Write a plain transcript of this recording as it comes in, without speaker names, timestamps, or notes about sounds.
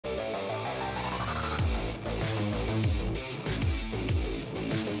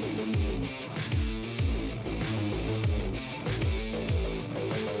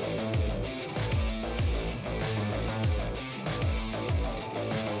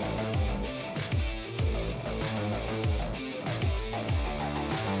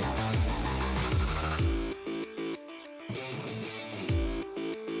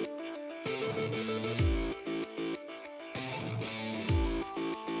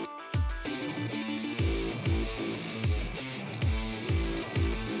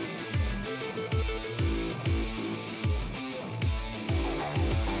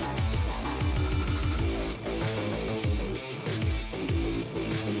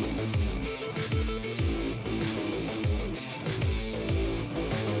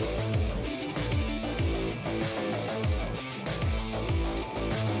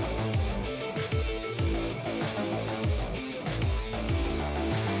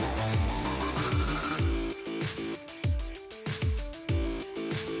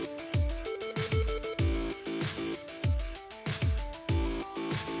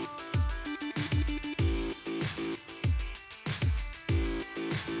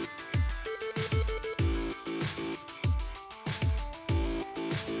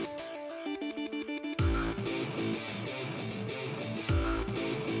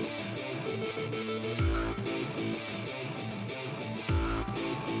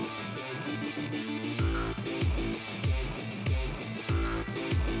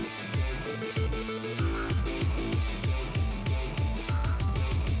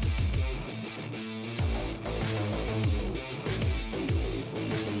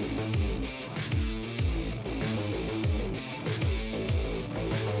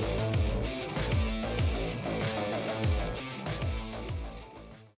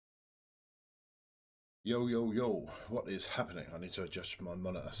Yo, yo, yo, what is happening? I need to adjust my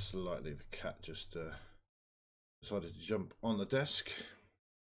monitor slightly. The cat just decided to jump on the desk.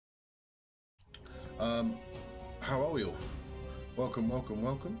 How are we all? Welcome, welcome,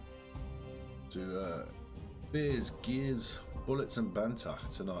 welcome to Beers, Gears, Bullets and Banter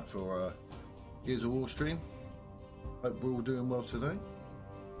tonight for Gears of War stream. Hope we're all doing well today.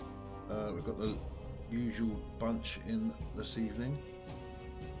 We've got the usual bunch in this evening.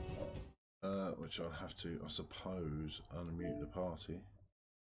 Which I'll have to, I suppose, unmute the party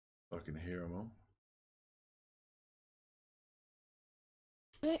so I can hear them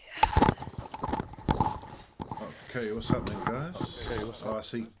all. Okay, what's happening, guys? Oh, I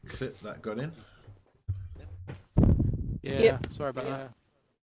see clip that got in. Yeah, Yep. Sorry about that.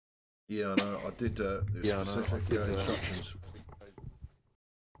 Yeah, I know. I did specific instructions.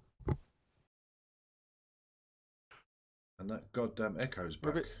 And that goddamn echo's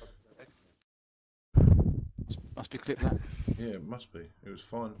back. Must be clipped that. Yeah, it must be. It was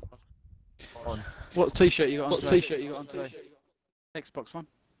fine. What t-shirt you got on today? Xbox one?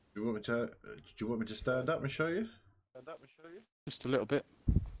 Do you want me to stand up and show you? Just a little bit.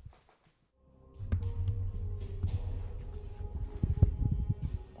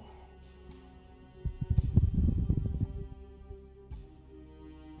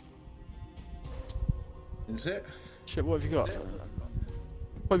 Is it? Shit, what have you got?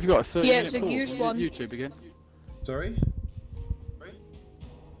 What have you got? A 30 Yeah, minute it's a pause Gears on one. YouTube again. Sorry?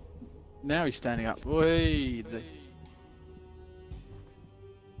 Now he's standing up. Oi,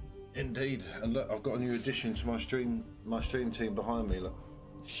 Indeed, and look, I've got a new addition to my stream team behind me. Look.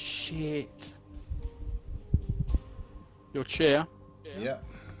 Shit. Your chair. Yeah.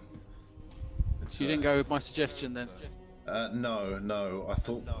 So you didn't go with my suggestion then? No. I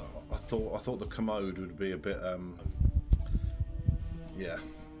thought the commode would be a bit yeah,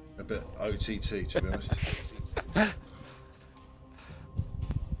 a bit OTT, to be honest.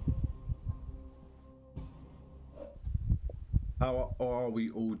 How are we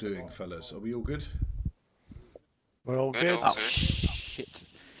all doing, fellas? Are we all good? We're all good. Oh shit.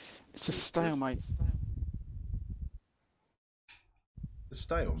 It's a stalemate. The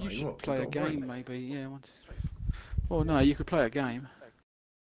stalemate? You should What? play a We've got game break? maybe, yeah. 1, 2, 3, 4. Well, no, you could play a game.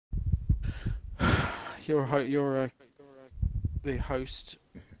 You're the host.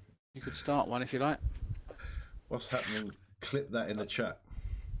 You could start one if you like. What's happening? Clip that in the chat.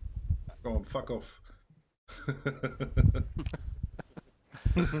 Go on, fuck off.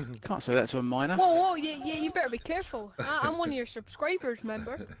 Can't say that to a minor. Whoa, you better be careful. I'm one of your subscribers,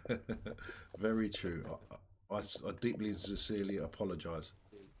 remember? Very true. I deeply and sincerely apologise.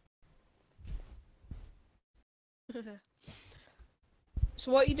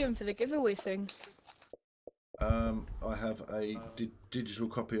 So what are you doing for the giveaway thing? I have a digital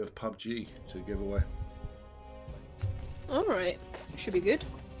copy of PUBG to give away. Alright, should be good.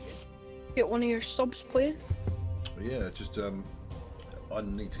 Get one of your subs playing. Yeah, just I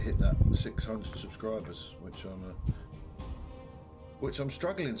need to hit that 600 subscribers, which I'm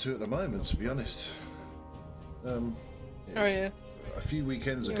struggling to at the moment, to be honest. Oh yeah. A few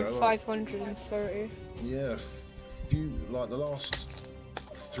weekends You're ago. 530. Yeah, like the last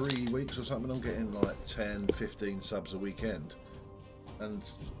 3 weeks or something, I'm getting like 10, 15 subs a weekend, and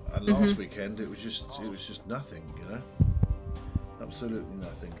last weekend it was just nothing, you know, absolutely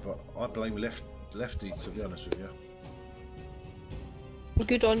nothing. But I blame Lefty, to be honest with you.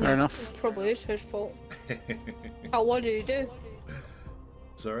 Good on you. Fair enough. It probably is his fault. Oh, what did he do?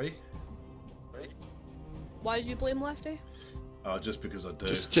 Sorry? Why did you blame Lefty? Just because I do.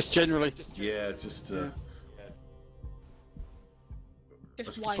 Just generally. Yeah, just Yeah.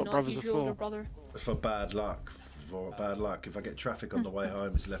 Just That's why what not? brothers He's are your older for. brother. for bad luck. For bad luck. If I get traffic on the way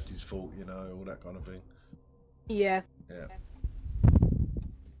home, it's Lefty's fault, you know, all that kind of thing. Yeah. Yeah.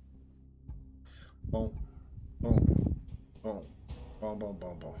 Boom, boom, boom, boom, boom,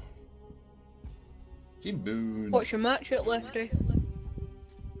 boom, boom. Boom. What's your match at, Lefty?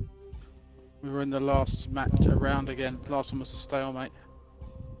 We were in the last match round again. The last one was a stalemate.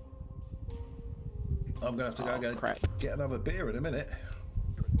 I'm gonna have to go crap. get another beer in a minute.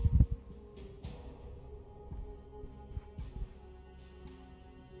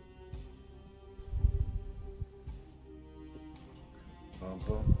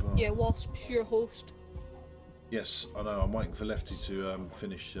 Yeah, Wasp's your host. Yes, I know. I'm waiting for Lefty to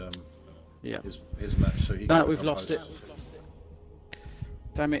finish Yeah. his match, so he. No, can we've become lost it. host.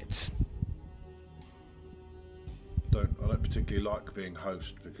 Damn it. I don't particularly like being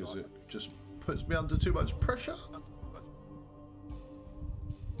host because it just puts me under too much pressure.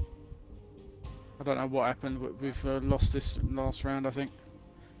 I don't know what happened, but we've lost this last round, I think.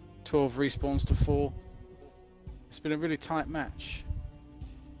 12 respawns to 4. It's been a really tight match.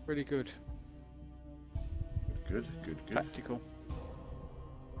 Really good. Good. Tactical.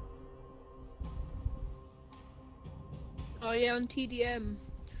 Oh yeah, on TDM.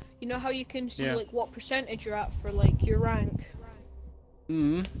 You know how you can see Yeah. like what percentage you're at for like your rank?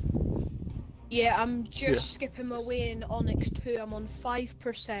 Yeah, I'm just skipping my way in Onyx 2. I'm on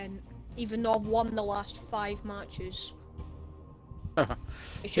 5%, even though I've won the last 5 matches.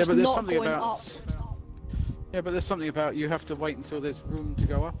 It's just but there's not something going about. up. Yeah, but there's something about you have to wait until there's room to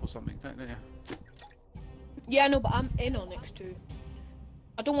go up or something, don't you? Yeah, no, but I'm in Onyx 2.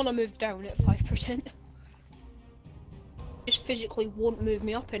 I don't want to move down at 5%. Just physically won't move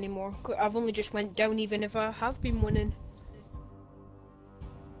me up anymore. I've only just went down even if I have been winning.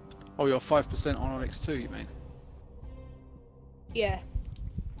 Oh, you're 5% on Onyx 2, you mean? Yeah.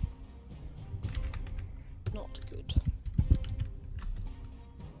 Not good.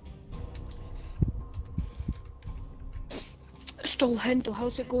 Stolhento,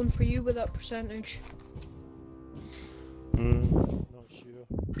 how's it going for you with that percentage? Not sure.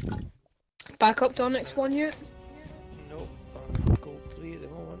 Back up to Onyx 1 yet? Nope, I'm gold 3 at the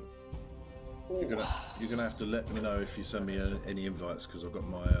moment. You're gonna have to let me know if you send me any invites because I've got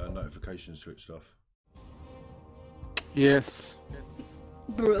my notifications switched off. Yes.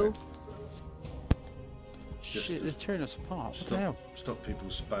 Bro. Shit, they're tearing us apart. What the hell? Stop people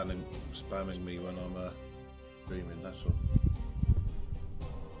spamming me when I'm streaming. That's all.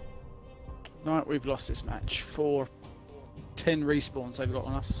 Right, we've lost this match. 10 respawns they've got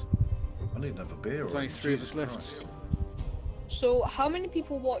on us. I need another beer. There's only 3 of us left. So, how many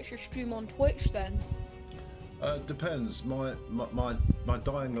people watch your stream on Twitch then? Depends. My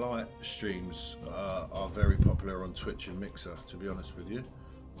Dying Light streams are very popular on Twitch and Mixer. To be honest with you.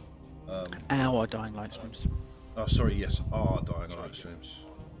 Our Dying Light streams. Oh, sorry. Yes, our Dying Light streams.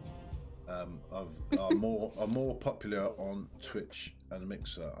 Are more popular on Twitch and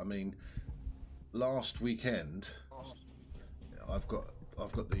Mixer. I mean, last weekend, I've got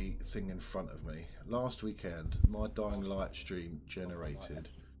the thing in front of me. Last weekend, my Dying Light stream generated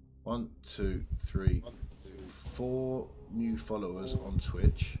 1, 2, 3, 4 new followers on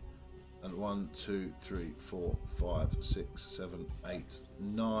Twitch, and 1, 2, 3, 4, 5, 6, 7, 8,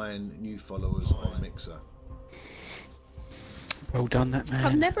 9 new followers on Mixer. Well done, that man.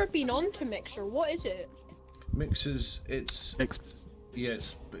 I've never been on to Mixer. What is it? Mixer's it's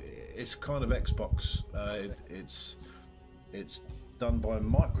kind of Xbox. It's done by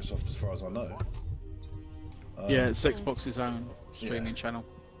Microsoft as far as I know. Yeah, it's Xbox's own streaming channel,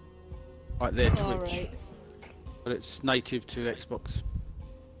 like their Twitch, Alright. but it's native to Xbox.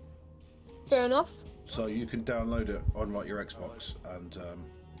 Fair enough. So you can download it on like your Xbox and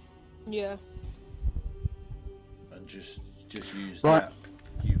Yeah. just use Right. that.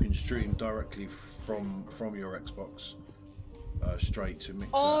 You can stream directly from your Xbox straight to Mixer.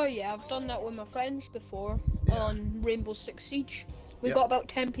 Oh yeah, I've done that with my friends before on Rainbow Six Siege. We Yeah. got about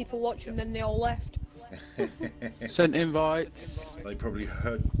 10 people watching, then they all left. Sent invites. They probably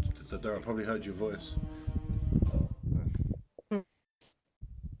heard your voice.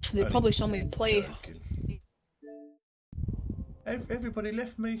 They probably saw me play. Joking. Everybody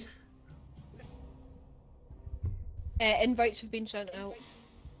left me. Invites have been sent out.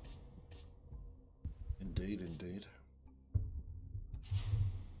 Indeed.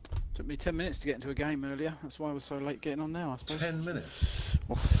 Took me 10 minutes to get into a game earlier. That's why I was so late getting on now, I suppose. 10 minutes.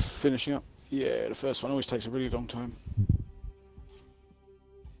 Or finishing up. Yeah, the first one always takes a really long time.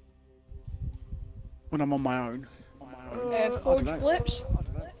 When I'm on my own. Forge Blips.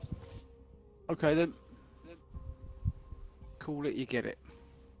 Okay then. Call it, you get it.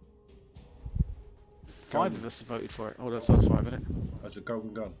 5 of us have voted for it. Oh, that's 5, isn't it? That's a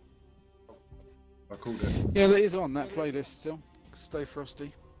golden gun. I called it. Yeah, that is on that playlist still. Stay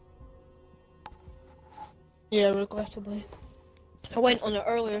Frosty. Yeah, regrettably. I went on it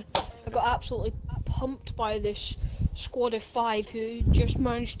earlier. I got absolutely pumped by this squad of 5 who just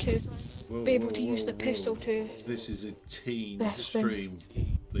managed to be able to use the pistol to... This is a teen Best thing. stream.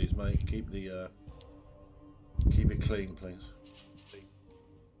 Please, mate, keep it clean, please.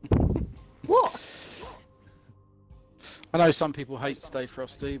 What? I know some people hate Stay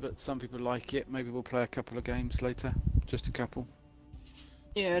Frosty, but some people like it. Maybe we'll play a couple of games later. Just a couple.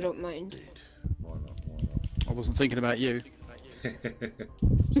 Yeah, I don't mind. Indeed. Why not? I wasn't thinking about you.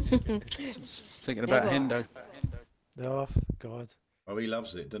 Just thinking about Hendo. Oh, God. Oh, he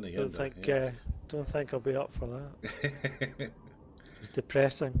loves it, doesn't he? Don't Hendo? think I'll be up for that. It's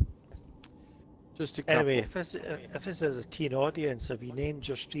depressing. Just a couple. Anyway, if this is a teen audience, have you named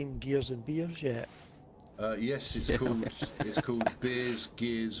your stream Gears and Beers yet? Yes, it's called Beers,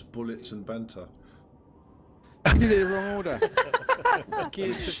 Gears, Bullets, and Banter. You did it in the wrong order.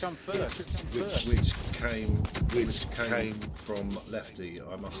 Gears should come first. Which came from Lefty,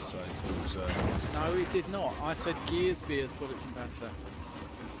 I must say. It was, No, it did not. I said Gears, Beers, Bullets and Banter.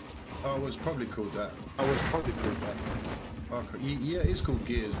 oh, it was probably called that. Okay. Yeah, it's called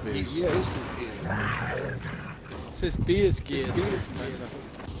Gears Beers. It says Beers, Gears, Bullets and Banter.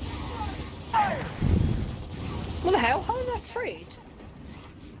 What the hell? How is that trade?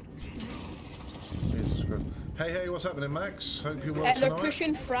 Jesus Christ. Hey, what's happening, Max? Hope you're well They're tonight.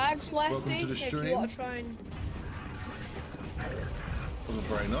 pushing frags, Lefty. Welcome to the if stream. you want to try and... Wasn't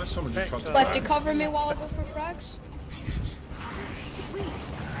very nice. Someone just tried to Lefty, frags. cover me while I go for frags.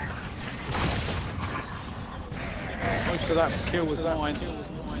 Most of that kill was mine.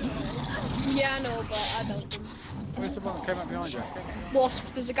 Yeah, I know, but I don't. Where's the one that came up behind you? Wasp,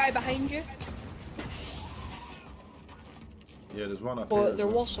 there's a guy behind you. Yeah, there's one up Or here. there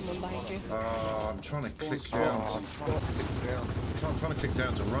was someone behind you. I'm trying to click down. I'm trying to click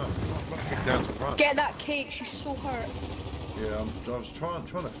down to run. Get that cake, she's so hurt. Yeah, I was trying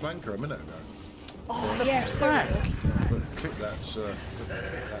to flank her a minute ago. Oh, yes, there we go. But click that,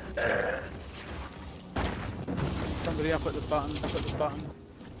 Somebody up at the button,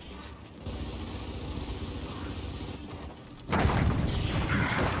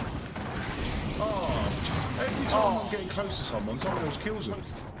 Oh, every time I'm getting close to someone else kills them.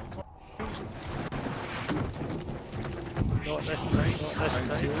 Not this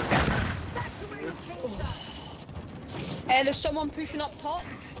time. There's someone pushing up top.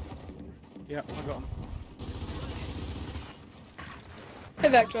 Yep, I got him. Hey,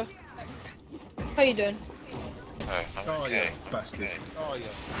 Vectra. How you doing? Oh yeah, bastard. Oh yeah.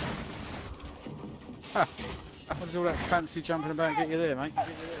 Ah, what did all that fancy jumping about get you there, mate?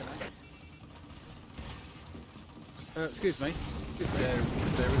 Excuse me.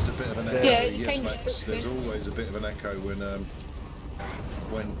 There is a bit of an echo. Yeah, you yes, kind of Max, spooked me. there's always a bit of an echo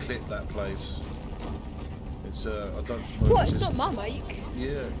when clip that plays. It's I don't. What? It's not my mic.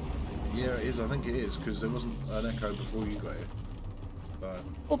 Yeah, it is. I think it is because there wasn't an echo before you got here. But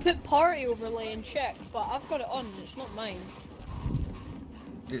We'll put party overlay and check, but I've got it on. It's not mine.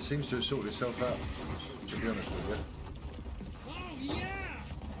 it seems to have sorted itself out. To be honest with you.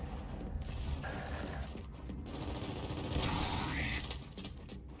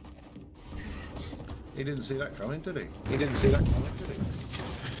 He didn't see that coming, did he?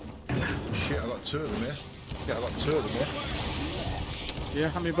 Shit, I got two of them here. Yeah,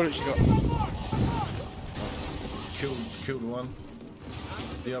 how many bullets you got? Killed one.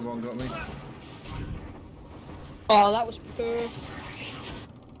 The other one got me. Oh, that was poor.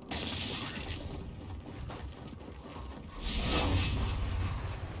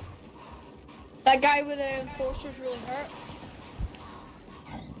 That guy with the enforcer's really hurt.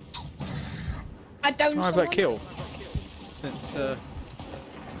 I downed Can I have someone. that kill? Since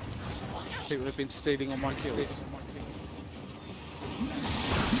people have been stealing all my kills.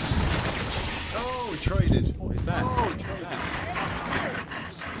 Oh, we traded. What is that?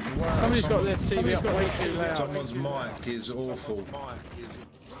 Wow, Somebody's got their TV up way too loud. Someone's mic is awful.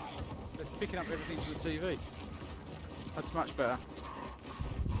 It's picking up everything to the TV. That's much better.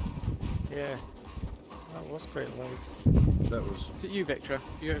 Yeah, that was quite loud. That was. Is it you, Vectra?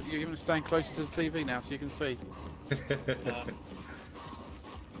 You're going to stand closer to the TV now so you can see.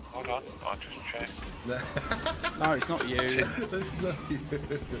 Hold on, I'll just check. No, it's not you. That's not you.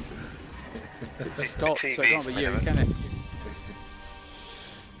 It's stopped, so it can't be you, can it?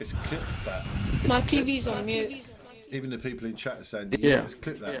 It's clipped that. My TV's on mute. Even the people in chat are saying, Yeah. it's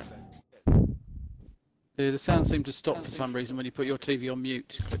clipped that. The sound seemed to stop for some reason when you put your TV on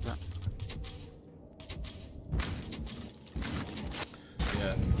mute. Click that.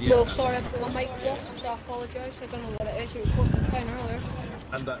 Yeah. Well, sorry, I put my mic wasp, so I apologise. I don't know what it is. It was working fine earlier.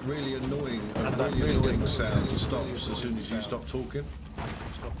 And that really annoying, sound stops as soon as you stop talking.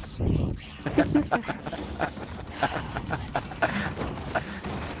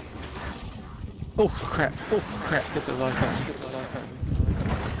 Oh crap! Oh crap! Get the life out.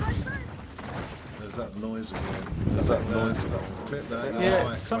 There's that noise again. Clip that.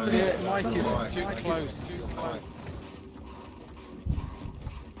 Yeah, somebody's mic is too close.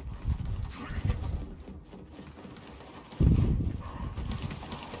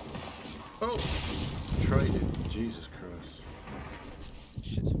 Oh! Traded. Jesus Christ.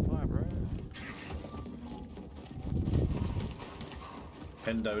 Shit's on fire, bro.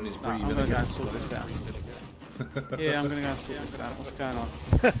 Hendo and his No, I'm breathing. gonna go and sort this out. Yeah, I'm gonna go and sort this out. What's going on?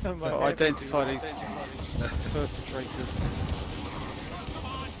 Gotta identify these perpetrators.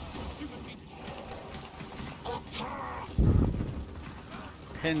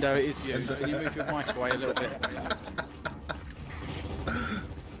 Hendo, it is you. Can you move your mic away a little bit?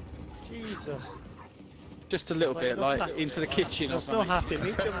 Jesus. Just a little bit, like into the kitchen or There's something. no happy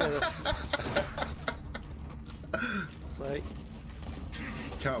medium with this. It's like...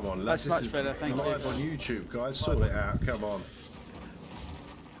 Come on, That's this much is better, thank you. live on YouTube, guys. Sort it out. Come on.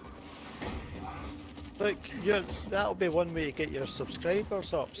 Look, that'll be one way to get your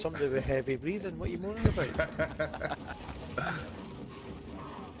subscribers up. Somebody with heavy breathing. What are you moaning about?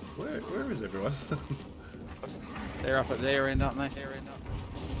 Where is everyone? They're up at their end, aren't they?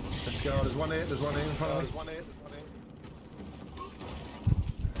 Let's go. There's one here. There's one here in front of me.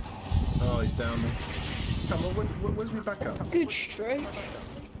 Oh, he's down me. Come on, where's my backup? Good strike.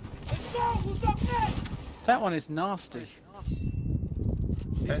 That one is nasty.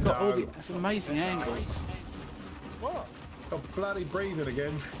 He's got all the amazing angles. What? I'm bloody breathing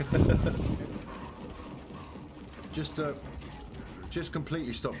again. Just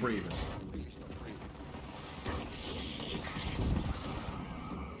completely stop breathing.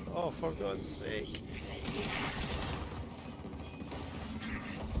 Oh, for God's sake.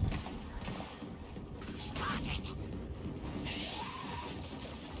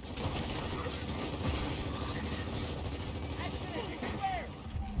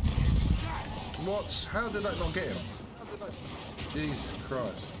 What? How did that not get him? Jesus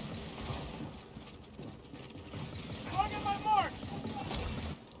Christ.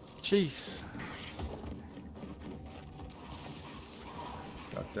 Jeez.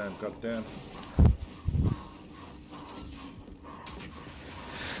 God damn.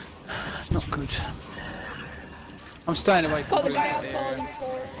 Not good. I'm staying away from Got the the guy I'm calling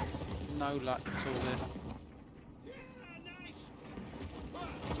for. No luck at all there.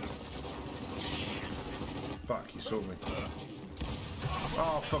 Fuck, you saw me.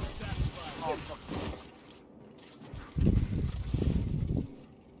 Oh, fuck.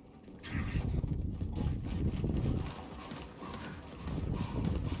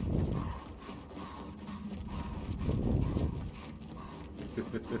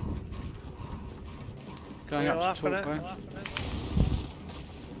 Going up to talk, bro.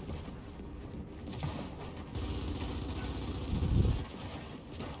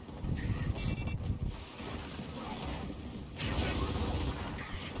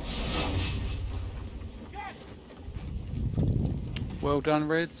 Well done,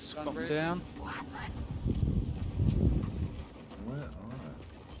 Reds. Got them down. Where are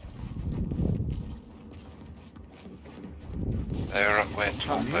They're up where I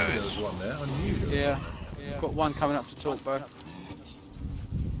Tom knew there is. was one there. I knew there was Yeah. Got one coming up to talk, bro. I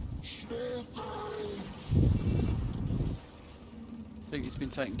think he's been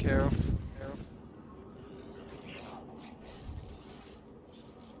taken care of.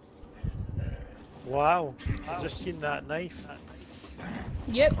 Wow, I've just seen that knife.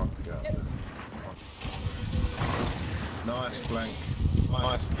 Yep. one. Oh, God. Nice flank.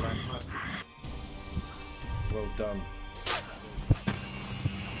 Nice flank. Well done.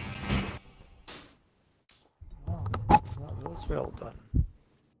 That was well done.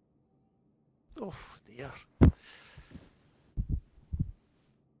 Oh dear.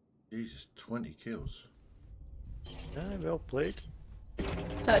 Jesus, 20 kills. Yeah, well played.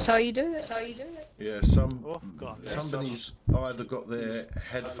 That's how you do it. Yeah, Oh God. somebody's either got their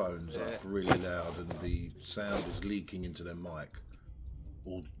headphones up really loud and the sound is leaking into their mic,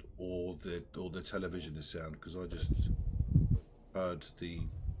 or the television is sound, because I just heard the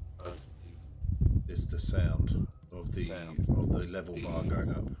sound of the level bar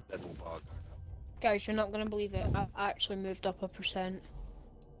going up. Guys, you're not gonna believe it. I actually moved up 1%.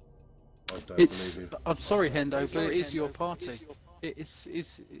 I don't It's. believe it. I'm sorry, Hendo, but it is your party. It's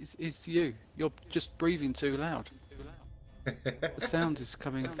you. You're just breathing too loud. The sound is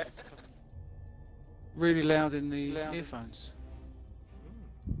coming really loud in the earphones.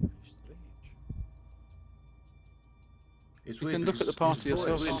 Strange. It's You weird can look at the because party his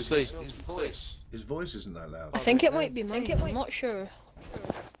yourself and see. His voice isn't that loud. I think it might be mine. I'm not sure.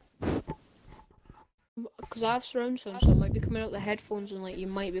 Because I have surround sound, so it might be coming out the headphones and like you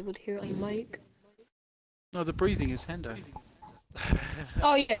might be able to hear it on your mic. No, the breathing is Hendo.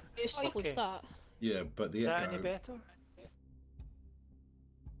 Oh yeah, it's Okay. with that. Yeah, but the Is that any echo. better?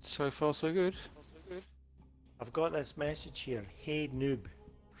 So far, so good. I've got this message here. Hey noob,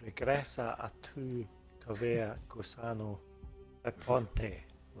 regressa a tu cavea gusano e ponte.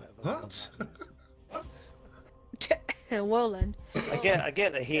 Whatever What? Well then. I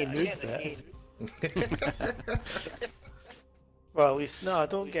get the hey noob bit. Well, at least no, I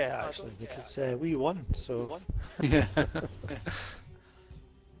don't get it actually because we won. So Yeah.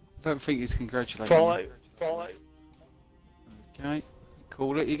 Don't think he's congratulating Fallout. you. Okay.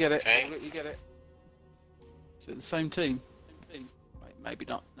 Call it, you get it. Okay. Call it, you get it. Is it the same team? Wait, maybe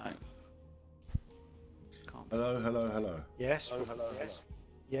not. No. Can't be. Hello, hello, hello. Yes. Hello, Yes. hello, hello.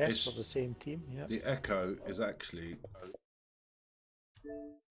 Yes, It's- for the same team. Yeah. The echo is actually.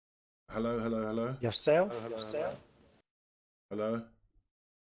 Hello, hello, hello. Yourself. Hello, hello, hello.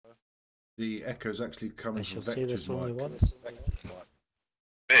 The echo is actually I coming shall from say this Vector's only mic. once.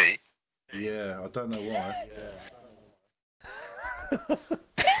 Me? Yeah, I don't know why.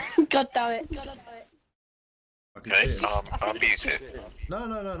 God damn it. I can Okay, see it. I'll mute it.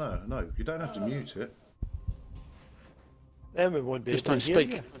 No. You don't have to mute it. Then we won't be Just able don't to hear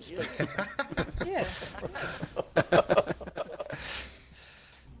speak. you. Yeah.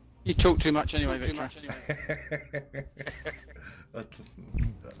 You talk too much anyway, Victor. I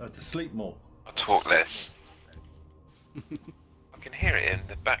had to sleep more. I'll talk less. I can hear it in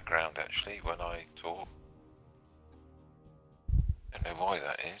the background actually when I talk. Don't know why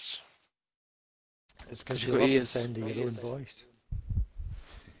that is. It's because you've you got love the ears. sound of your own voice.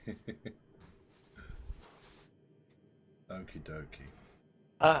 Okie dokie.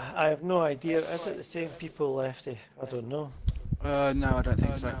 I have no idea. Is it the same people, Lefty? I don't know. No, I don't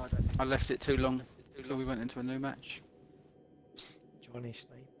think so. I left it too long until we went into a new match. Johnny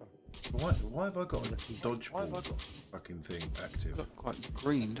Sniper. Why have I got a dodgeball fucking thing I active? look quite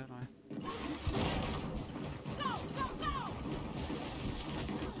green, don't I?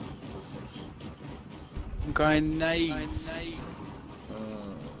 I'm going nades.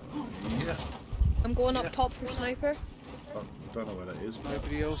 Yeah. I'm going up top for sniper. I don't know where that is.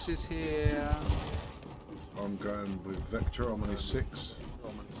 Nobody else is here. I'm going with Vector. I'm on his 6.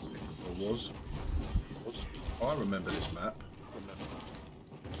 Or was. I remember this map.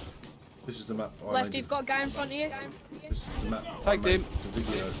 This is the map I Left, made. you've got a guy in front of you. This is the map. Tagged I made him. The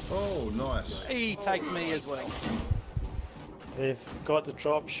video. Oh, nice. He tagged me as well. They've got the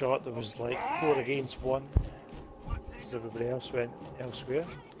drop shot that was like 4 against 1. Because everybody else went elsewhere.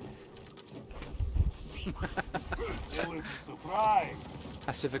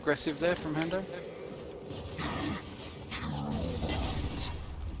 Passive aggressive there from Hando.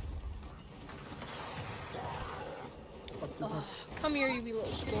 Oh, come here, you wee little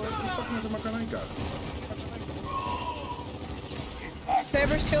score. Where did my grenade go?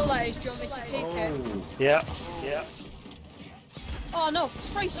 Whoever's kill that is, do you want me to take it? Oh. Yeah, yeah. Oh no,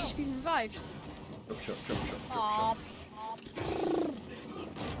 Christ, he's been revived. Chop. Aw.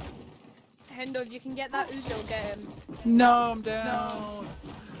 Hendo, if you can get that Uzo, get him. No, I'm down.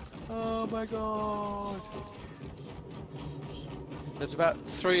 Oh my god. There's about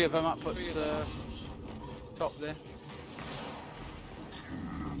 3 of them up at top there.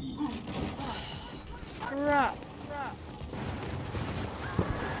 Crap.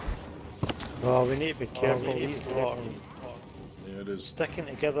 Well, we need to be careful. These lot are Yeah, there's sticking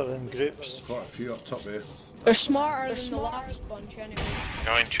together in groups. quite a few up top here. They're smarter than the last bunch anyway.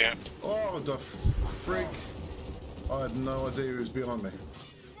 Going to. Oh, the frig. I had no idea he was behind me.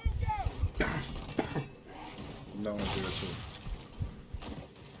 No idea at all.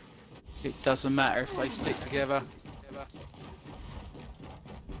 It doesn't matter if they stick together.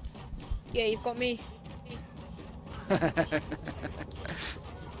 Yeah, you've got me.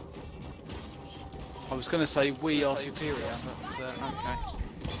 I was going to say we are superior, but okay.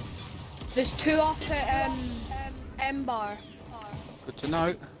 There's 2 up at M bar. Good to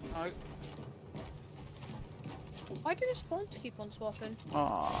know. Why do the spawns keep on swapping?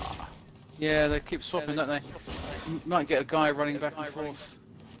 Ah, yeah, they keep swapping, don't they? Might get a guy running back and forth.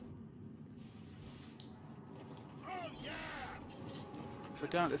 We're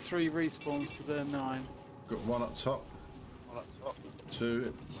down to 3 respawns to their 9. Got 1 up top.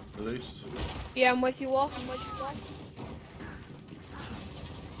 2 at least. Yeah, I'm with you, Wasp.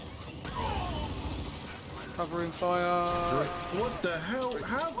 Covering fire. What the hell?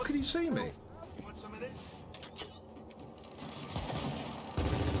 How could he see me?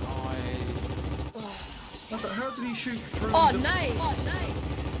 Eyes. How did he shoot through Oh, the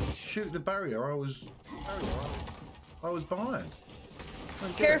nice! shoot the barrier? I was behind.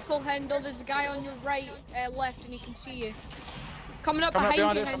 Careful, Hendo. There's a guy on your right, left, and he can see you. Coming up Coming up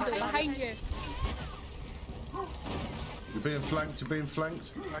behind you, behind us. Hendo. Behind you. You're being flanked.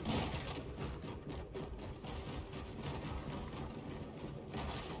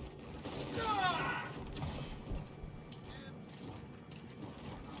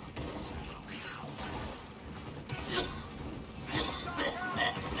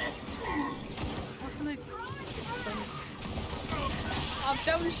 I've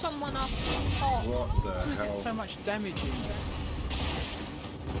downed someone up top. What the Get hell? so much damage in.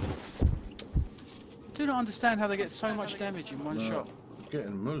 I do not understand how they get so much damage in one shot.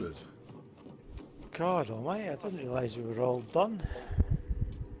 getting mullered. God almighty, I didn't realise we were all done.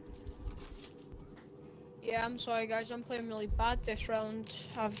 Yeah, I'm sorry guys, I'm playing really bad this round.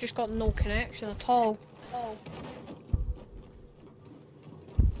 I've just got no connection at all.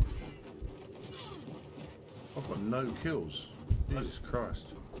 I've got no kills. Jesus Christ.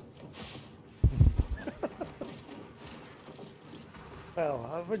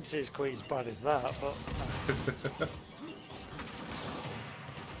 Well, I wouldn't say it's quite as bad as that, but...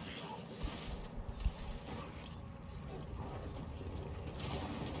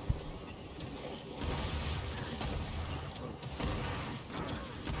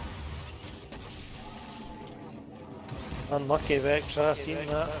 Unlucky Vectra, I seen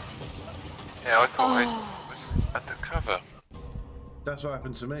that. Yeah, I thought I was undercover. That's what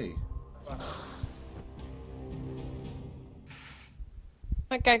happened to me.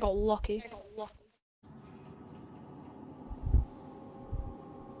 That guy got lucky.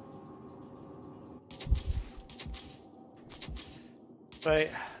 Right,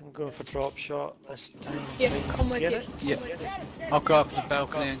 I'm going for drop shot this time. Yeah, come with Get you. it? Yeah. I'll go up the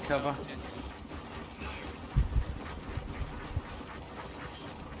balcony and cover.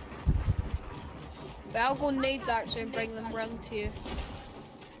 But I'll go nades actually and bring them round to you.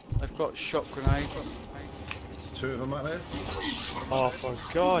 They've got shot grenades. 2 of them out there. Oh, for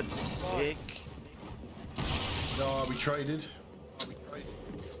God's sake. No, we traded.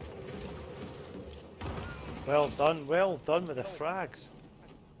 Well done with the frags.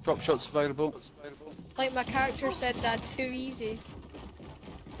 Drop shots available. Like my character said, Dad, too easy.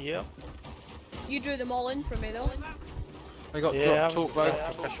 Yep. You drew them all in for me though. They got Yeah, drop torque bow.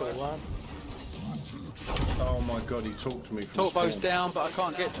 official one. Oh my god, he talked to me from Torque bow's spawn. down, but I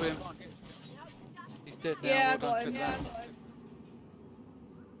can't get to him. He's dead now. Yeah, I Well got done, him. clip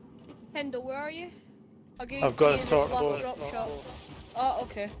that. Hendo, where are you? I'll give I've got a you this torque last bow. drop shot. Oh,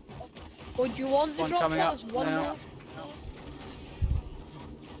 okay. Would you want the One drop coming shot? up There's one now. more.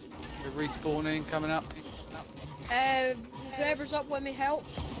 We're respawning, coming up. Whoever's up with me, help.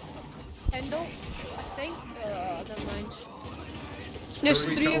 Hendo, I think. Never mind. There's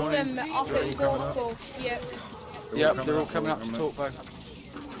 3 of them up at Quad-core. Yep. Yep, they're all coming up to torque bow. I'll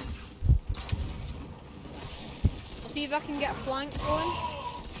see if I can get a flank going.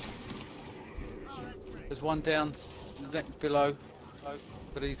 There's one down below,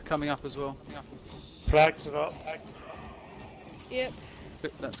 but he's coming up as well. Frags are up. Yep.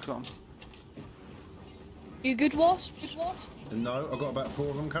 Clip that's gone. You good, Wasps? No, I've got about 4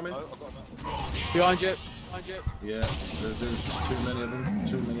 of them coming. Behind you. Behind you. Yeah, there's too many of them.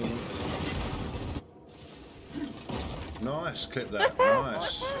 Too many of them. Nice, clip that.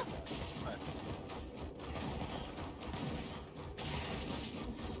 Nice.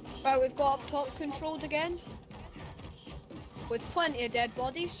 Right, we've got up top controlled again. With plenty of dead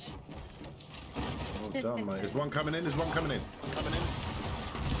bodies. Well done, mate. There's one coming in. There's one coming in.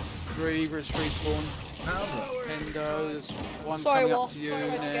 3 respawn. How? Hendo, there's one Sorry, coming up Wasp, to you sorry to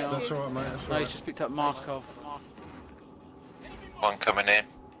get now. you. That's alright, mate. That's No, alright. he's just picked up Markov. One coming in.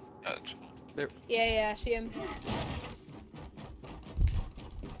 Yeah, I see him.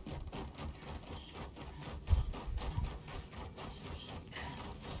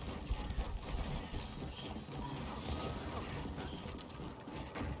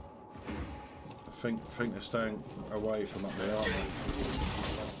 I think they're staying away from up there, aren't they?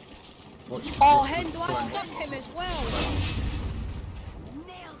 Oh, Hendo, I stuck him as well.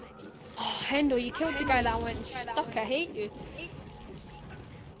 Oh, Hendo, you killed the guy that went and stuck. I hate you.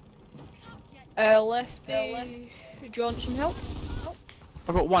 Lefty. Do you want some help?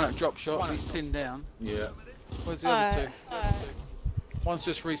 I've got one at drop shot, he's pinned down. Yeah. Where's the other 2? One's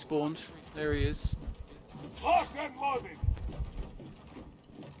just respawned. There he is.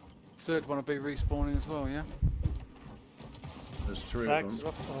 Third one will be respawning as well, yeah? There's 3 of Frags them. are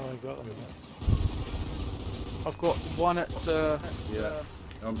up. Oh, I got them. I've got one at Yeah.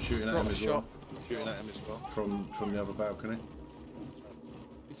 I'm shooting at drop him as shot. well. Shooting at him as well. From the other balcony.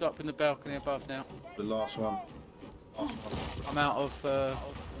 He's up in the balcony above now. The last one. I'm out of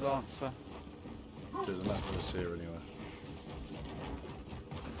Lancer. There's enough of us here anyway.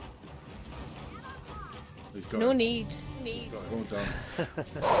 He's got No him. need. Got him. Well done.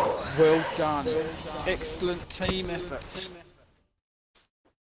 Well done. Excellent team effort.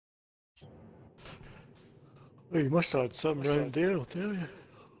 Well, you must have had some round there, I'll tell you.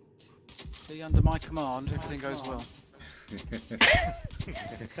 See, under my command, everything goes well.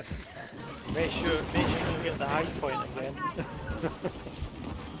 Make sure you get the high point again.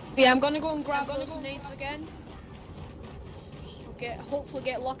 Yeah, I'm gonna go and grab those nades again. Hopefully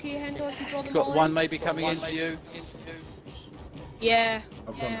get lucky, Hendo, if you draw them Got all one in. maybe coming into you. Yeah.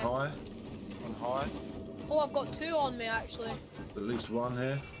 I've gone high. Oh, I've got 2 on me actually. At least one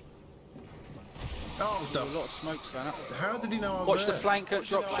here. Oh, There's a lot of smoke's going up. how did he know I was Watch there? the flank at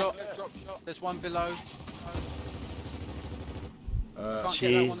drop shot. There's one below. Can't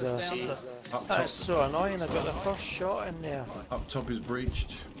get that one that's down. Up top, That's so annoying. I got the first shot in there. up top is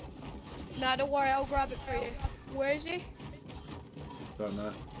breached. Nah, don't worry, I'll grab it for you. Where is he? Don't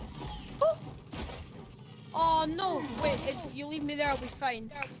know. Oh, oh no! Wait, if you leave me there, I'll be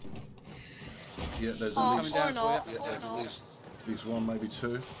fine. Yeah, there's Oh, at least, or not. yeah, there's at least one, maybe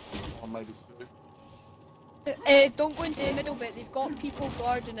two. Don't go into the middle bit. They've got people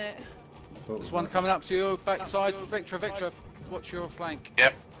guarding it. There's one coming up to you, backside. Victor, watch your flank.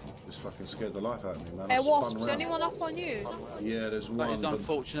 Yep. Just fucking scared the life out of me, man. I Wasp, spun is round. anyone up on you? Yeah, there's one. That is but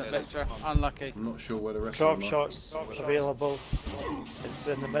unfortunate, Victor. Unlucky. I'm not sure where the rest Drop of them shots available. It's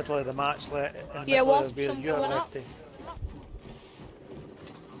in the middle of the match. Yeah, Wasp, where some you're going up. Lefty.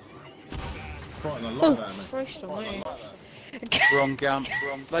 Frighten the life out of me. Christ almighty. Wrong gun.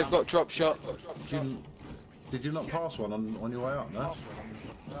 They've got drop shot. Did you not pass one on your way up, no?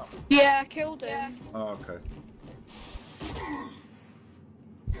 Yeah, I killed him. Oh, okay.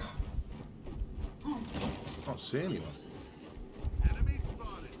 Can't see anyone.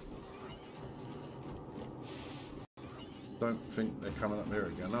 Don't think they're coming up here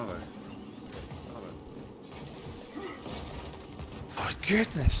again, are they? For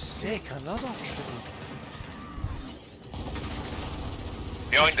goodness sake, another train.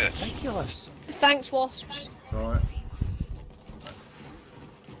 Behind us. Ridiculous. Thanks, Wasps. Alright.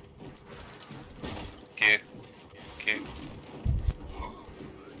 Q.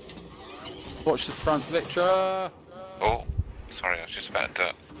 Watch the front, Victor. Oh, sorry, I was just about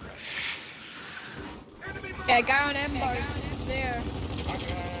to. Yeah, guy on embers. There.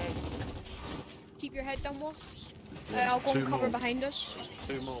 Keep your head down, Wasps. I'll go and Two cover more. behind us.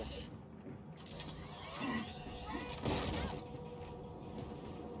 2 more.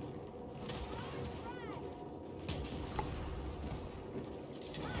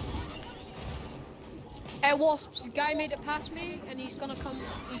 Wasps, the guy made it past me and he's gonna come,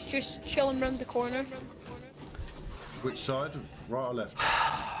 he's just chilling round the corner. Which side? Right or left?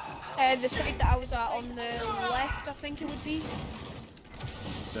 The side that I was at on the left, I think it would be.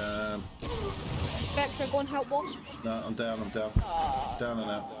 Vectra, go and help Wasp. No, I'm down. Down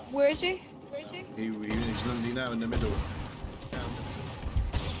and out. Where is he? He's literally now in the middle.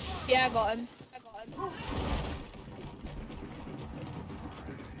 Yeah, I got him.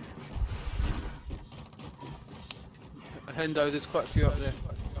 Hendo, there's quite a few up there.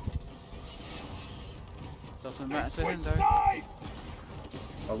 Doesn't matter to Hendo.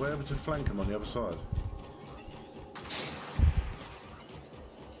 Are we able to flank him on the other side?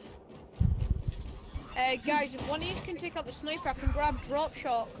 Guys, if one of you can take out the sniper, I can grab drop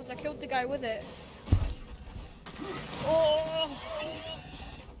shot because I killed the guy with it. Oh!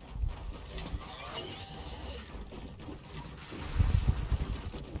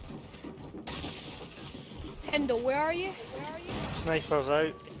 Hendo, where are you? Sniper's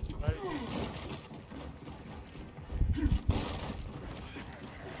out.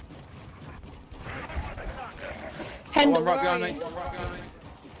 Hendo, One where right are behind you? me.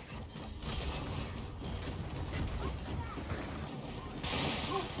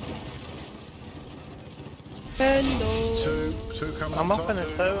 Hendo. Two coming I'm up up top. in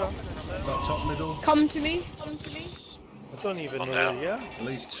the tower. Up top middle. Come to me. I don't even know where you are. At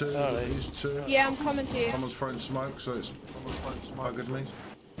least two. Alright. At least two. Yeah, I'm coming to you. Someone's throwing smoke, so it's buggered me.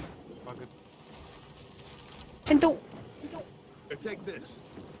 Hendo. Take this.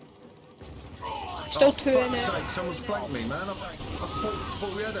 Still two in Fuck's it. sake, someone's flanked me, man. I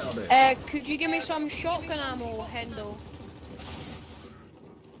thought we had it up there. Could you give me some shotgun ammo, Hendo?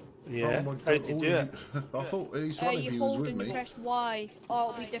 Yeah. Oh my How'd you all do of it? you- I thought at least one of You you was hold with and me. press Y. Oh,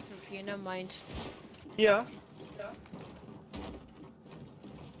 it'll be different for you, never mind. Yeah.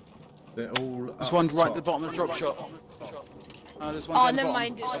 They're all There's up one right at top. the bottom of the drop shot. There's one Oh, down the never bottom.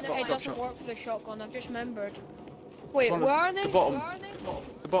 mind. It Drop doesn't shot. work for the shotgun. I've just remembered. Wait, One where at are they? the bottom. Where are they?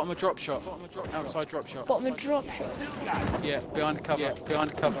 The bottom of drop shot. Outside drop shot. Bottom of drop shot. Yeah, behind cover.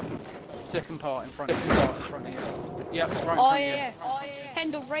 Behind cover. Second part in front of you. Yeah, right in front Oh of you. yeah.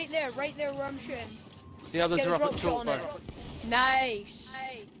 Hendo, right there where I'm shooting. The others Get are a up drop at shot talk on boat. it. Nice.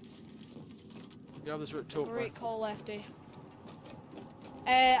 The others are at talk boat. Great call, Lefty.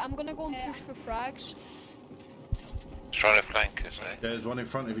 I'm gonna go and push for frags. Trying to flank us, eh? There's one in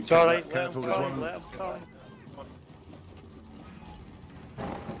front of you. It's alright, let him Careful, there's come, one. let him come.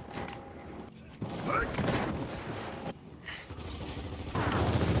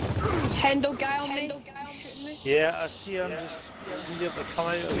 Hendo guy on me. Shooting me. Yeah, I see him just be able to come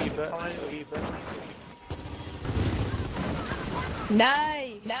out a wee bit.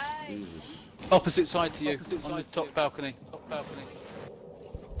 Nice! Opposite side to you, on the top balcony.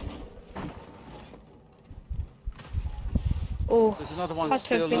 Oh, There's another one had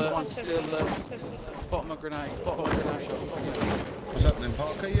to have still, been bottom of grenade shot. Yeah. What's happening,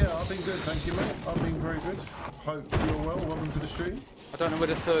 Parker? Yeah, I've been good, thank you, mate. I've been very good. Hope you're well. Welcome to the stream. I don't know where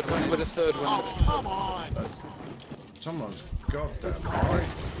the third one is. Oh, come on! Someone's goddamn right.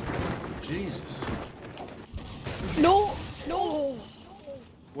 Jesus. No!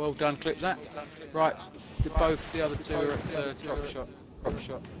 Well done, clip that. Right, the other two are at drop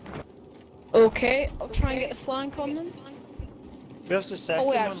shot. Okay, I'll try and get the flank on them. Where's the second Oh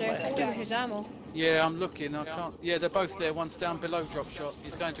wait, one? actually, I do have his ammo. Yeah, I'm looking, I can't. Yeah, they're both there. One's down below drop shot.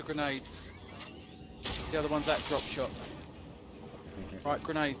 He's going to grenades. The other one's at drop shot. Right,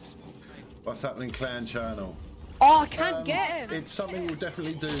 grenades. What's happening, clan channel? Oh, I can't get him! It's something we'll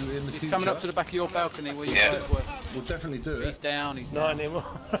definitely do in the future. He's coming up to the back of your balcony where you guys were. We'll definitely do it. He's down. Not anymore.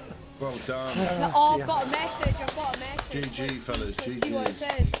 Well done. Oh, I've got a message. GG, fellas. Let's see what it GG.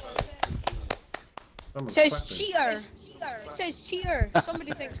 says. Someone's It says clapping. cheater. It says cheater.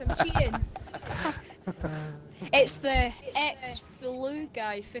 Somebody thinks I'm cheating. It's the ex-Flu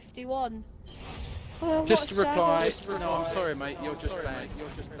guy, 51. Well, Just to reply, sad. no, I'm sorry, mate. You're just bad.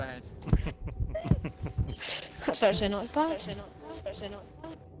 That's actually not as bad.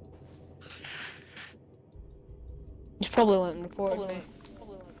 He's probably went and reported me.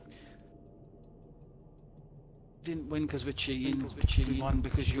 Didn't win because we're cheating. We won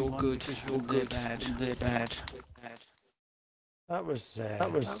because you're good. They're bad. That was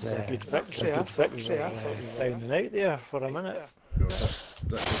a good victory. I thought we were down and out there for a minute.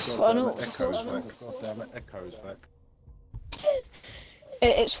 I know. Goddamn it, echoes back.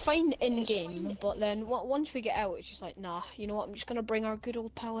 It's fine in game, but then once we get out, it's just like, nah. You know what? I'm just gonna bring our good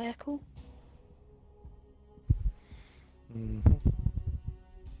old pal Echo.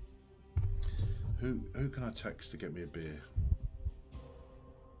 Who can I text to get me a beer?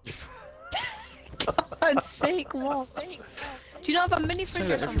 God's sake, what? Do you not have a mini fridge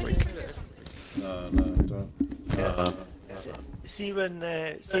or something? No, don't. See when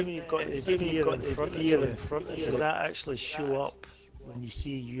you've got the beer in front of you, does that actually show up when you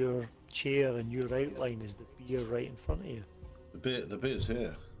see your chair and your outline is the beer right in front of you? The beer's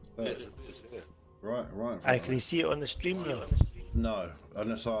here. Right in front Can of you me. see it on the stream now? No,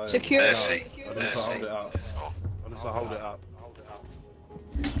 unless I Security. Unless I hold it up.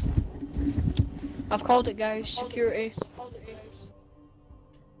 I've called it, guys. Security.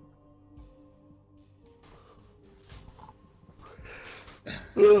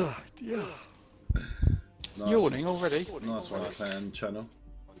 Oh, dear. Nice. Yawning already. Nice one, clan channel.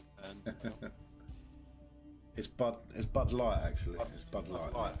 It's Bud Light actually. It's Bud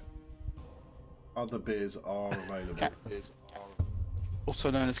Light. Other beers are available. Also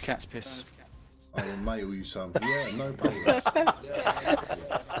known as cat's piss. I will mail you some. Yeah, no problem.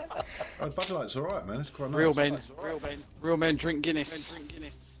 Bud Light's alright, man. It's quite nice. Real men drink Guinness.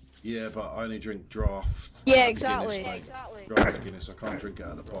 Yeah, but I only drink draft. Yeah, exactly. Draft Guinness. I can't drink it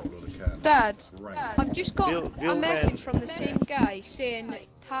out of the bottle or the can. Dad, Rank. I've just got Real a message men. from the same guy saying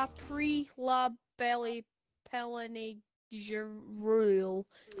Tapri La Belly Pelini Gerul,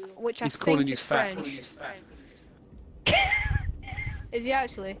 which He's I calling think you is fat. French. Is he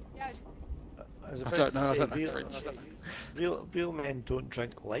actually? I don't know French. Real men don't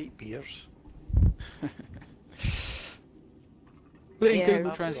drink light beers. Put it in Yeah.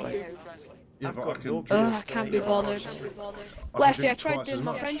 Google Translate. Yeah, I've but got I can no drink. I can't be bothered. I can Lefty, I drink tried twice doing as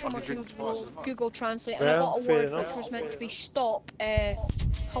my much. French on my Google Translate and I Well, got a fair word enough. which was meant to be stop,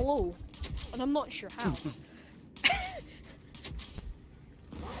 hello, and I'm not sure how.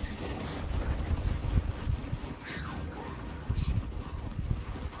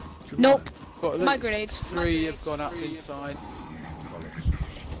 Nope. Got My grenades. 3 have gone up inside.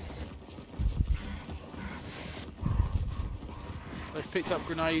 They've picked up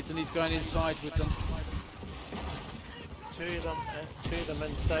grenades and he's going inside with them. Two of them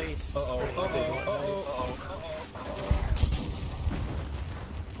inside.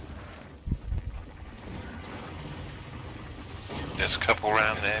 There's a couple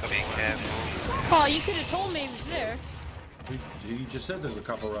round there, be careful. Oh, you could have told me he was there. He just said there's a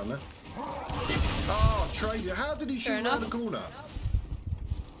couple around there. Oh, Trader, how did he Fair shoot around enough. the corner?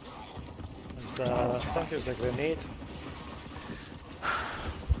 I think it was a grenade.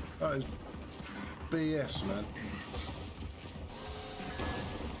 That is BS, man.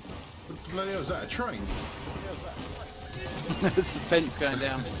 What the bloody hell is that? A train? There's the fence going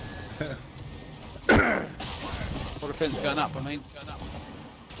down. Or the fence going up, I mean.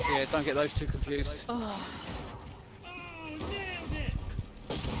 Yeah, don't get those two confused. Oh.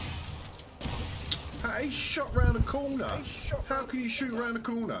 Hey, he shot round the corner. How can you shoot round the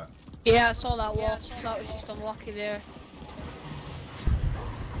corner? Yeah, I saw that wasp. That was just unlucky there.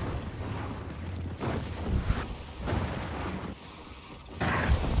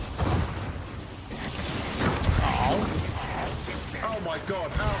 Oh my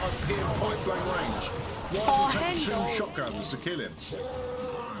god, how I've hit him point blank range. Why did it take two shotguns to kill him?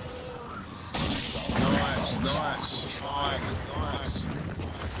 Nice.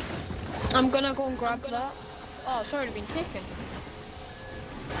 I'm gonna go and grab that. Oh, it's already been taken.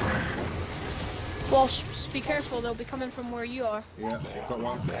 Wasps, be careful, they'll be coming from where you are. Yeah, got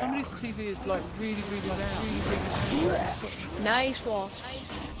one. Somebody's TV is like really loud. Nice wasp.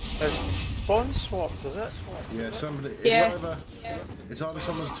 It's spawn swapped, is it? Yeah, somebody. Yeah. It's either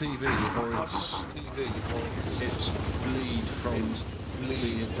someone's TV or it's bleed from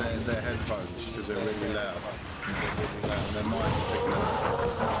their headphones because they're really loud. And their mic's picking up.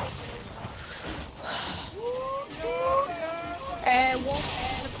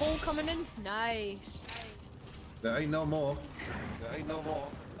 Wasp, Nicole coming in. Nice. There ain't no more.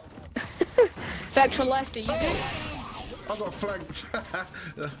 Vector Lefty, you good? I got flanked.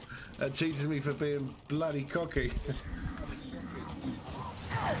 That teases me for being bloody cocky.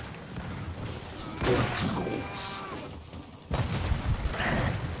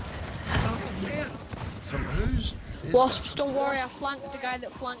 Wasps, don't worry, I flanked the guy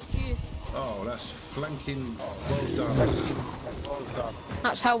that flanked you. Oh, that's flanking. Well done.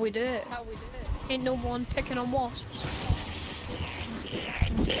 That's how we do it. Ain't no one picking on wasps.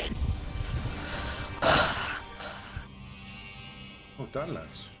 Well done,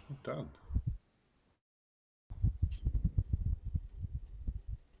 lads. Well done.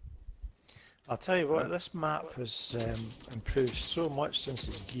 I'll tell you what, this map has improved so much since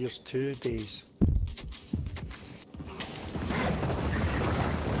its Gears 2 days. I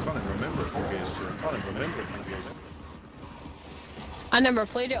can't even remember it from Gears 2. I never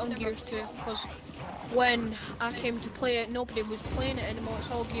played it on Gears 2 because when I came to play it, nobody was playing it anymore. It's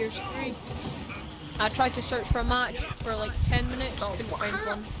all Gears 3. I tried to search for a match for like 10 minutes, couldn't find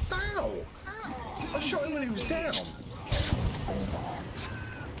one. Ow! I shot him when he was down.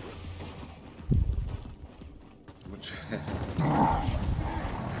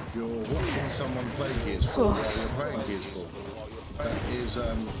 You're watching someone play Gears 4 while you're playing Gears 4.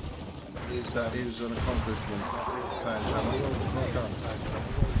 That is an accomplishment. Well done.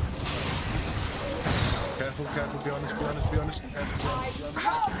 Careful, be honest.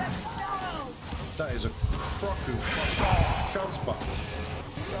 That is a crock of shuzbutt.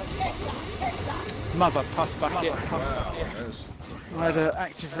 Mother puss bucket. Wow, I had an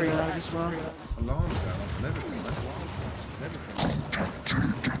active reload as well. alarms going off and everything, man.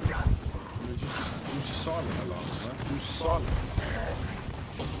 Use silent alarms, man. Use silent.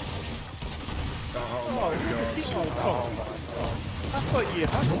 Oh my god. I thought you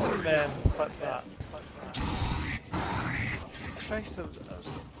had clip that. Christ, I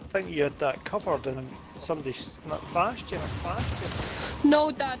was thinking you had that covered and somebody snuck past you.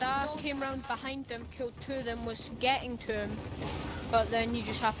 No, Dad, I came round behind them, killed two of them, was getting to him, but then you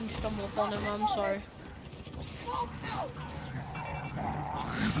just happened to stumble upon him, I'm sorry.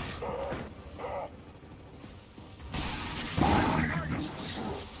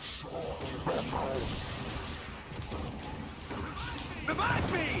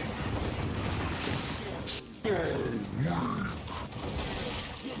 Revive me!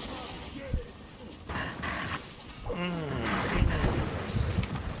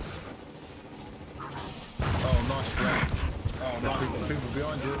 Oh, nice flank. Oh, nice. People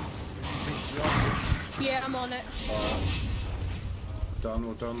behind you. Yeah, I'm on it. Done,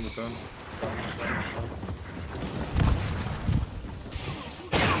 we're done.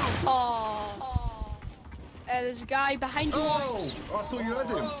 Oh. There's a guy behind you. Oh, I thought you had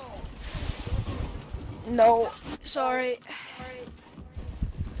him. No, sorry.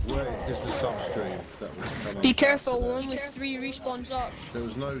 Where is the substream that was coming? Be careful, today? we're only 3 respawns up. There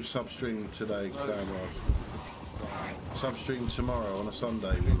was no substream today, Clamor. Substream tomorrow on a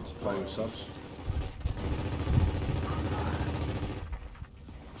Sunday, we play with subs.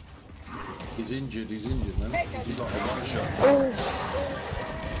 He's injured, man. He's like a one-shot. Oh.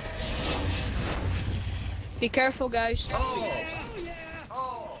 Be careful, guys.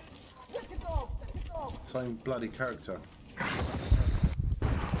 Same bloody character.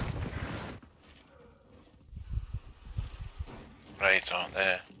 Raids aren't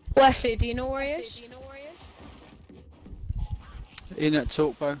there. Lefty, do you know where he is? In that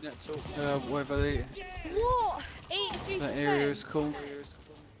talk, Bo. Whatever they... What? 83%. That area is called.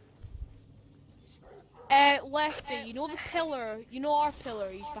 Lefty, you know the pillar, you know our pillar,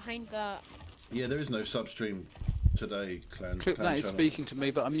 he's behind that. Yeah, there is no substream today, Clan. Clip Clan that is channel. speaking to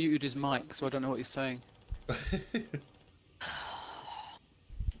me, but I muted his mic, so I don't know what he's saying.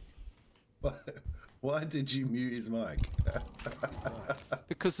 Why did you mute his mic?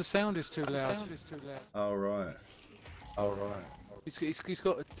 Because the sound is too loud. Oh, right. Oh, right. He's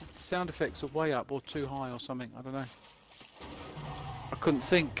got sound effects are way up or too high or something. I don't know. I couldn't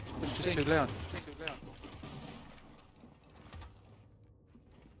think. It was just too loud.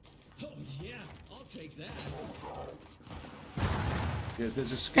 Oh yeah, I'll take that. Yeah,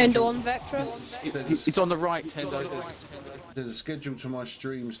 there's a End schedule. on Vectra. He's on the right, Tendo. There's a schedule to my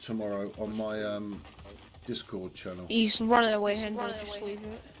streams tomorrow on my Discord channel. He's running away, Hendo, just leave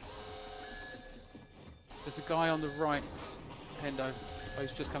it. There's a guy on the right, Hendo. Oh,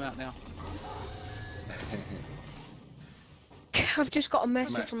 he's just come out now. I've just got a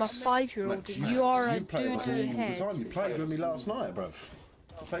message Max, from a 5-year-old. Max, You are a you play with us doo-doo all the head. time. You played with me last night, bruv.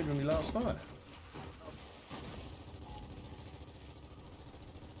 You played with me last night.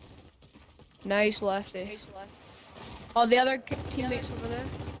 Nice, Lefty. Oh, the other teammates over there.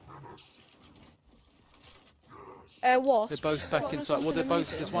 What? They're both back inside. Well, they're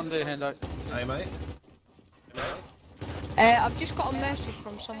both. There's one there, Hendo. Hey, mate. I've just got a message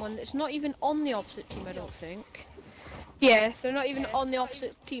from someone that's not even on the opposite team, I don't think. Yeah, they're not even on the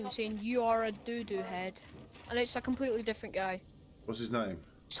opposite team saying you are a doo-doo head. And it's a completely different guy. What's his name?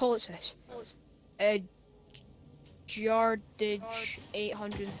 That's all it says. Yardage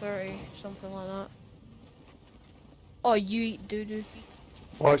 830, something like that. Oh, you eat doo-doo.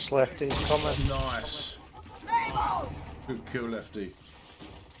 Watch Lefty, he's coming. Nice. Good kill, Lefty.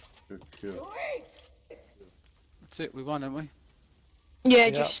 Good kill. That's it. We won, haven't we? Yeah,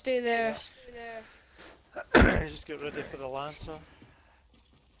 Yep. just stay there. Just get ready for the Lancer.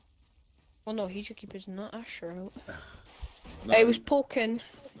 Oh no, he should keep his nut Asher out. No, He was poking.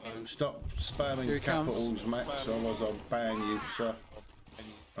 no, stop spamming Here he comes. capitals, Max, otherwise I'll ban you, sir.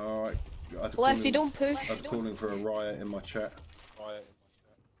 Alright. Lefty, don't push. I was calling for a riot in my chat.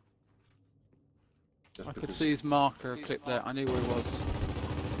 Just I could because- see his marker clip there. I knew where he was.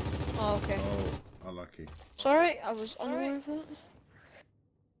 Oh, okay. Oh, unlucky. It's alright, I was unaware of that.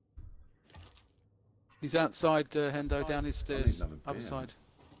 He's outside Hendo, down his stairs. another Other beer. side.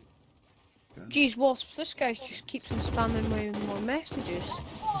 Jeez, Wasps, this guy just keeps on spamming me with more messages.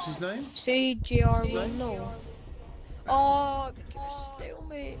 What's his name? Say JR will know. Oh,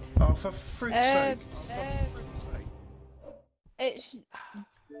 stalemate. Oh, for freak's sake. It's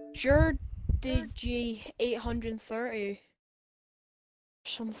Jerdigi 830.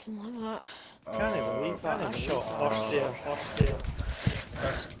 Something like that. Can't even believe that. I shot first there.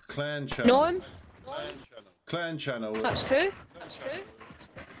 That's Clan Channel. Know him? Clan Channel. That's who?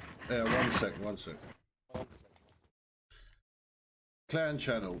 Yeah, one sec. Clan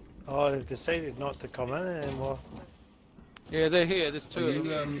Channel. Oh, they've decided not to come in anymore. Yeah, they're here. There's Are two of you,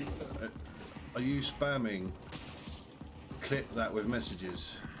 them. are you spamming? Clip that with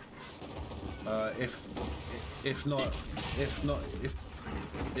messages. If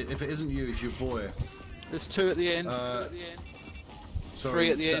it isn't you, it's your boy. There's two at the end. Sorry,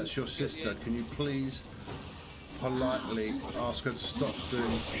 Three at the end. That's your sister. Can you please politely ask her to stop doing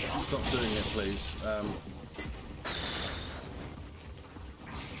it, please?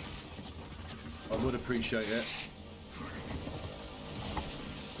 I would appreciate it.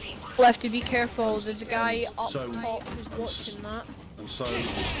 Lefty, be careful. There's a guy up So- top who's watching that. And so,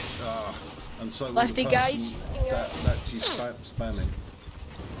 with Lefty, the guys. person that she's spamming.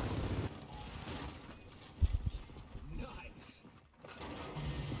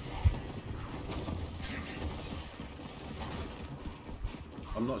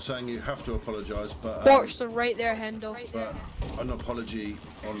 I'm not saying you have to apologise, but Watch the right there, Hendo. but an apology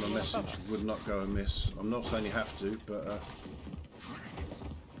on the message would not go amiss. I'm not saying you have to, but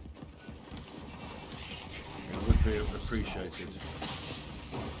it would be appreciated.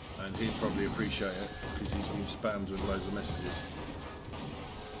 And he'd probably appreciate it because he's been spammed with loads of messages.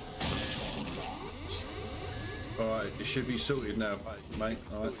 Alright, it should be sorted now, mate.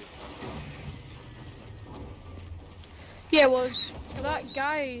 Alright. Yeah, was that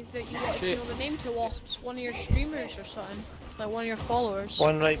guy that you wanted to know the name to, Wasps, one of your streamers or something? Like one of your followers?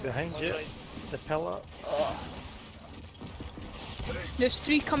 One right behind you, the pillar. There's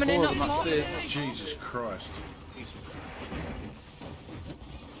three coming in Four up of them top. upstairs. Jesus Christ.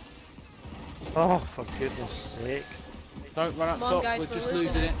 Oh, for goodness sake. Don't run up Come on, top. guys, We're we're just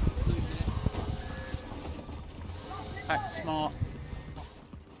losing losing it. Act smart.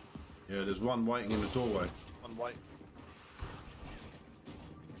 Yeah, there's one waiting in the doorway.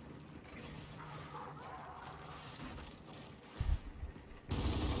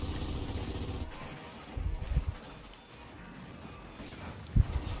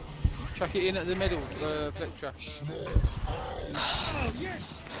 Chuck it in at the middle, Vectra.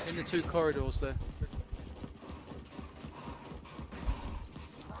 In the two corridors there.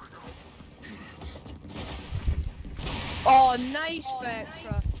 Oh, nice,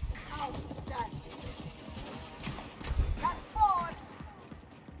 Vectra.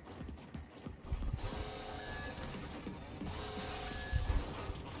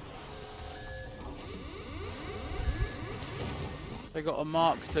 They got a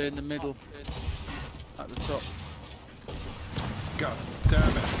MAX360 in the middle, at the top. God damn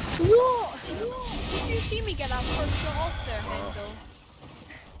it. What? Did you see me get that first shot off there, Hendo?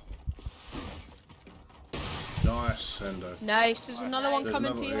 Nice, Endo. Nice, there's another one There's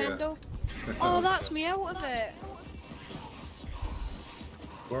coming another to you, one, Hendo. Oh, that's me out of it.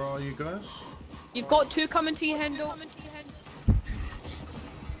 Where are you guys? You've got two coming to you, Hendo.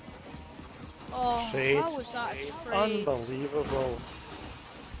 Oh, Trade. how was that a trade? Unbelievable.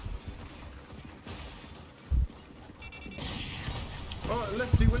 Oh,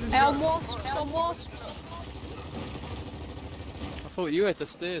 Lefty, where did you Some go? wasps, some wasps. I thought you had the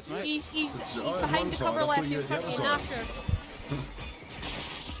stairs, mate. He's I had behind one the side, cover I thought left you in had the front of you, other Nasher.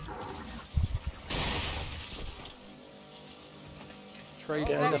 Trade.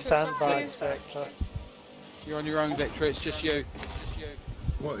 Get in the Vectra, sandbags, thank Vectra. You're on your own, Vectra. It's just you.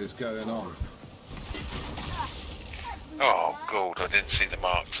 What is going on? Oh, God, I didn't see the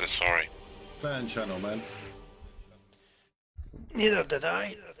marks, so sorry. Fan channel, man. Neither did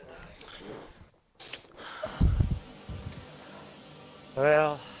I.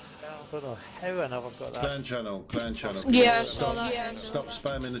 Well, I don't know how I never got that. Clan channel, clan channel. Yeah, I saw that. Stop,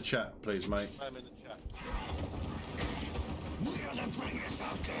 stop spamming the chat, please, mate.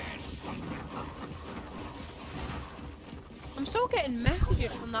 I'm still getting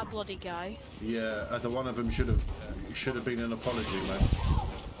messages from that bloody guy. Yeah, either one of them should have been an apology, mate.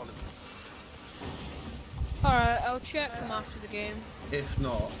 Alright, I'll check them after the game. If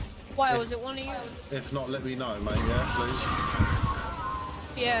not, Why, was it one of you? if not, let me know, mate. Yeah,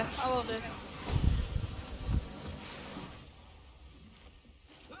 please. Yeah, I will do.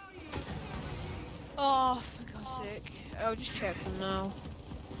 Oh, for God's sake. I'll just check them now.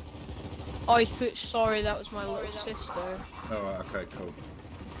 Oh, he's put sorry, that was my little sister. Alright, okay, cool.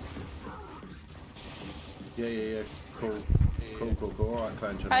 Yeah, cool. Cool. Alright,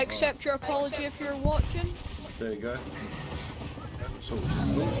 clan channel. I accept your apology if you're watching. There you go. So,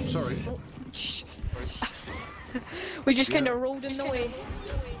 oh, sorry. We just kind of rolled in the way.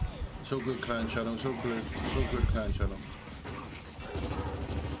 It's all good, clan channel. It's all good. It's all good, clan channel.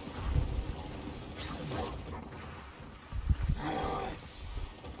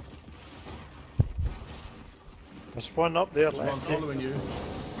 There's one up there, I'm Lefty. following you.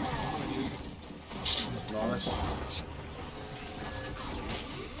 Nice.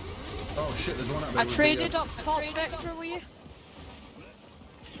 Oh shit, there's one up there. I with traded the, up top, Vector, will you?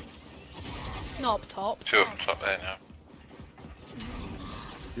 Not up top. Two up top there now.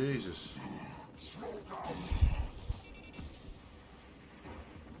 Jesus.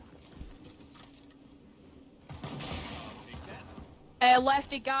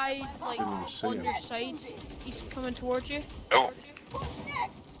 Lefty guy, like, Didn't even see on him. your side. He's coming towards you. Oh,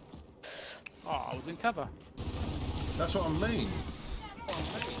 Oh, I was in cover. That's what I mean.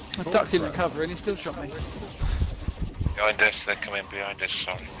 I ducked in the cover and he still shot me. behind us, they're coming behind us,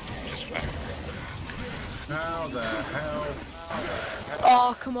 sorry. Just back. How the hell?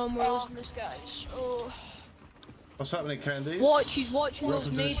 Oh, come on, we're losing this, guys. Oh. What's happening, Candice? Watch, he's watching those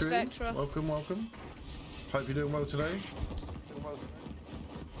Welcome to the nades, stream. Vectra. Welcome. Hope you're doing well today.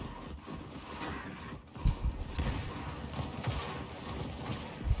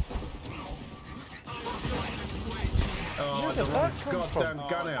 Oh, I don't want the goddamn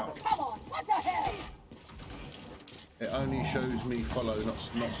gun out. It only shows me follow, not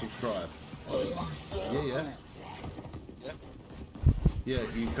subscribe. Yeah,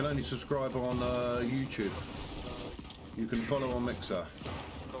 you can only subscribe on YouTube. You can follow on Mixer.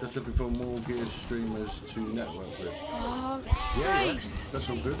 Just looking for more Gears streamers to network with. Oh, Yeah, Christ. that's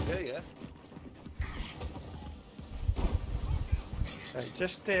all good. Yeah. Right,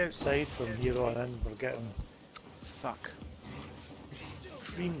 just stay outside from here on in. We're getting Fuck.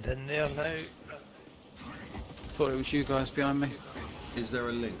 creamed in there now. Thought it was you guys behind me. Is there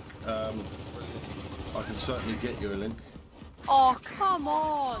a link? I can certainly get you a link. Oh, come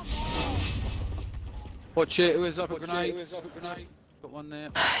on. Watch it, who is up a grenade? Got one there.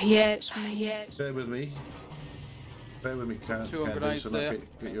 Yeah, it's me, yeah. Bear with me. Bear with me, can 2 do grenades so there.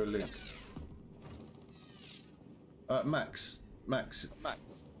 get you a link. Max,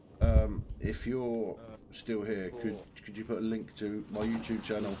 if you're still here, could you put a link to my YouTube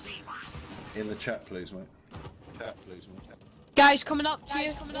channel in the chat, please, mate? Guys, coming up to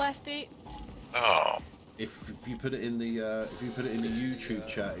you, Lefty. Oh, If you put it in the YouTube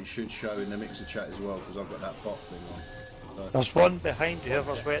chat, it should show in the Mixer chat as well, because I've got that bot thing on. So, There's one behind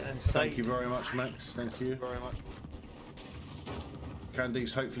whoever's waiting inside. thank you very much, Max. Thank you very much.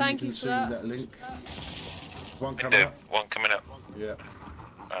 Candice, hopefully Thank you you can for see that. that link. One we coming do. up. One coming up. Yeah.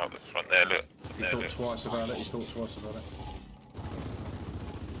 Oh, this one there, look. He There, thought look. twice about it. He thought twice about it.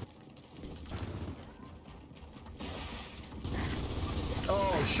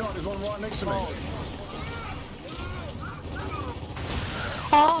 Oh, shot! There's one right next to me.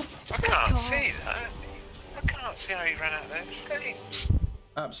 Oh, I can't see that. I can't see how he ran out there. Shit.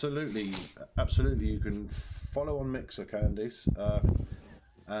 Absolutely, absolutely. You can follow on Mixer, Candice,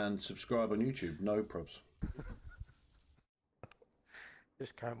 and subscribe on YouTube. No probs.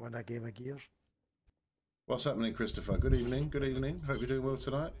 Just can't win a game of Gears. What's happening, Christopher? Good evening. Good evening. Hope you're doing well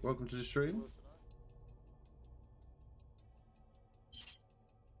tonight. Welcome to the stream.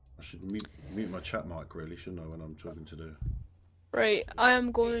 I should mute my chat mic, really, shouldn't I, when I'm talking to the... right, I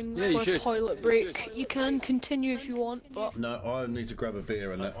am going Yeah, you for a should. toilet break. You can continue if you want, but No, I need to grab a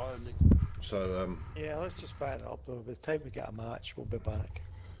beer and that. So, Yeah, let's just fire it up though. By the time we get a match, we'll be back.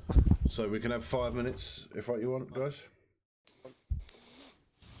 so we can have 5 minutes, if what you want, guys.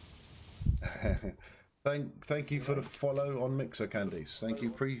 Thank you for the follow on Mixer, Candice. Thank you,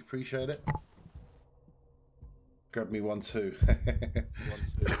 appreciate it. Grab me one too.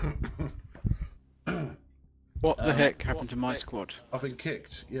 What the heck happened to my squad? I've been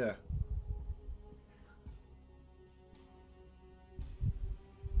kicked, yeah.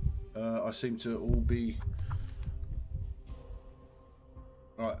 I seem to all be...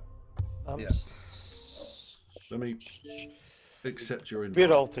 Right, yeah. Let me accept your invite.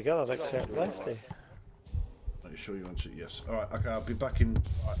 We're all together except Lefty. Make sure you answer yes. Alright, okay, I'll be back in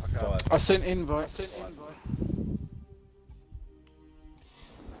 5. I sent invites.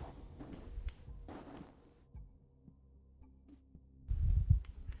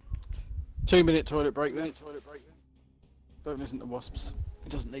 2-minute toilet break then. Don't listen to wasps. It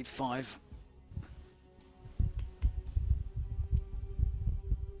doesn't need 5.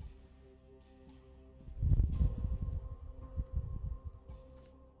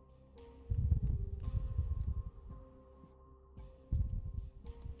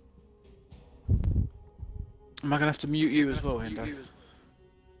 Am I gonna have to mute you as well, Hendo?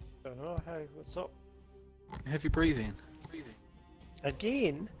 Don't know how. What's up? Heavy breathing.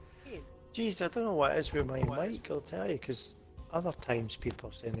 Again? Jeez, I don't know what it is with my mic, I'll tell you, because other times people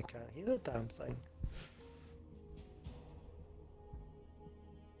are saying they can't hear a damn thing.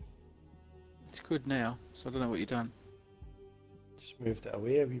 It's good now, so I don't know what you've done. Just moved it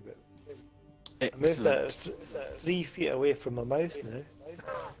away a wee bit. I moved Excellent. it 3 feet away from my mouth now.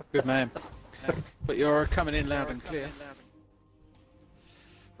 Good man. But you're coming in loud and clear.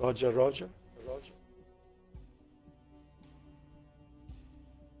 Roger, Roger.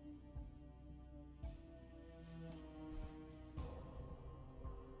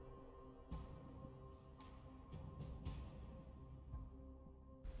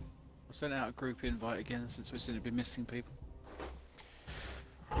 I've sent out a group invite again since we seem to be missing people.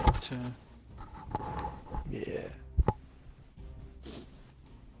 But, Yeah.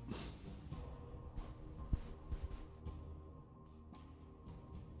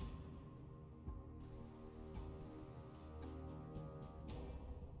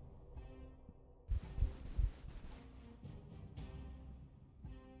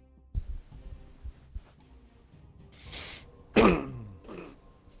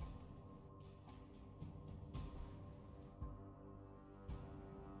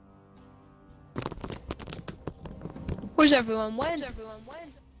 where's everyone? When?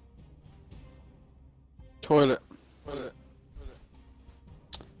 toilet. The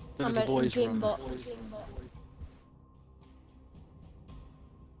I'm little at boys' game room. bot.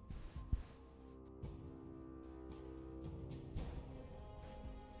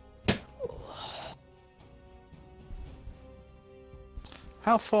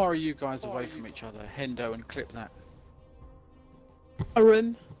 How far are you guys away from each other? Hendo and clip that. A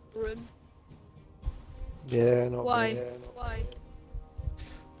room. Yeah, not Why? bad. Why?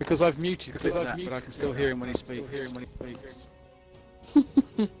 Because I've muted clip that, but I can still hear him when he speaks. I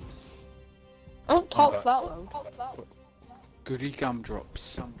don't talk that loud. Goody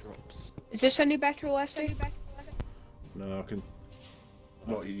gumdrops. Is this any better, Lefty? No, I can...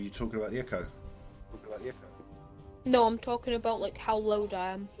 What, are you talking about the echo? No, I'm talking about like how loud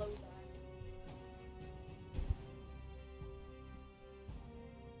I am.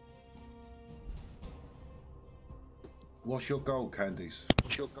 What's your goal, Candice?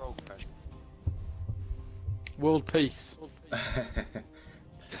 World peace.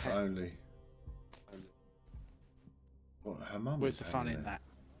 If only. What, her mum Where's is the fun hanging in there?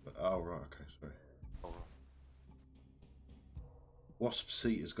 that? Oh, right, okay, sorry. Wasp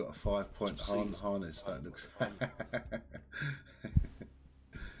seat has got a 5-point harness. That looks.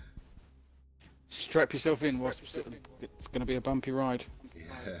 Strap yourself in, Wasp. It's going to be a bumpy ride.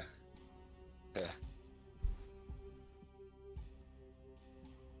 Yeah.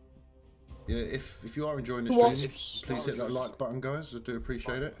 Yeah, if you are enjoying the stream, please hit that like button, guys. I do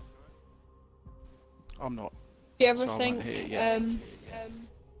appreciate it. I'm not. Do you ever So I think won't hit it yet.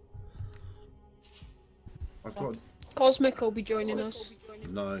 I've got. Cosmic will be joining us?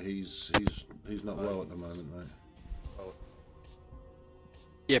 No, he's not well at the moment, mate.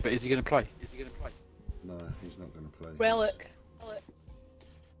 Yeah, but is he going to play? No, he's not going to play. Relic.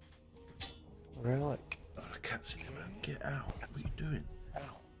 Relic. Oh, the cat's in there. Get out! What are you doing?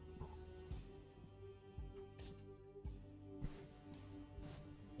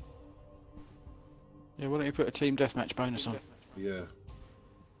 Yeah, why don't you put a team deathmatch bonus on? Yeah.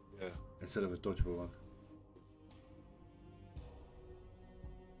 Instead of a dodgeball one.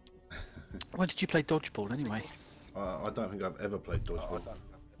 When did you play dodgeball anyway? I don't think I've ever played dodgeball.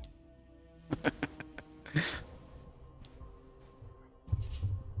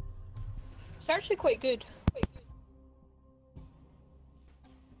 It's actually quite good.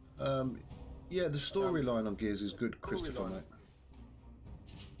 Yeah, the storyline on Gears is good, Christopher, mate.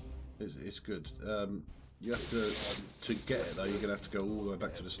 It's good. You have to get it though. You're gonna have to go all the way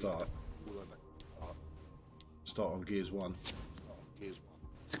back to the start. Start on Gears 1.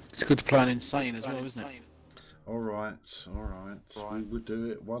 It's good to play on Insane as well, isn't it? All right. We will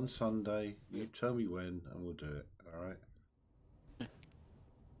do it one Sunday. You tell me when, and we'll do it. All right.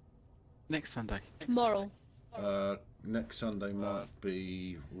 Next Sunday. Tomorrow. Next Sunday might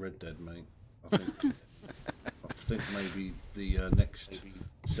be Red Dead, mate. I think maybe the next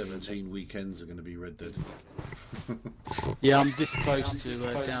 17 weekends are going to be Red Dead. Yeah, I'm this close to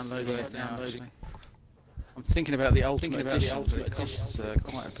downloading it now. Actually. I'm thinking about the Ultimate Edition, but it costs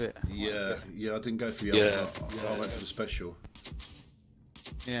quite a bit. Yeah, I didn't go for the Ultimate. I went for the Special.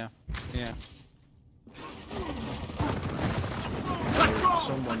 Yeah.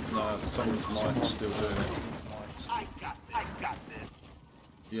 Someone's mic's still doing it.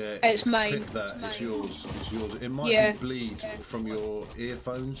 Yeah, It's mine. Click that. It's yours. It might bleed from your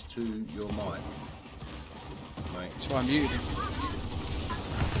earphones to your mic, mate. That's why I muted him.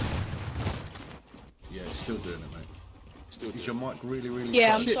 Yeah, it's still doing it, mate. Is your mic really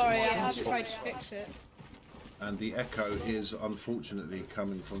Yeah, I'm close? sorry, I have tried to fix it. And the echo is unfortunately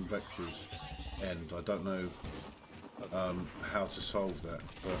coming from Vector's end. I don't know how to solve that,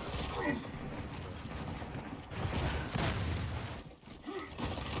 but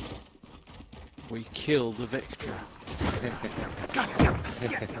We kill the Vector.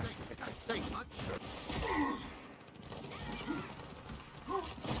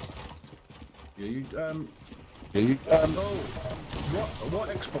 What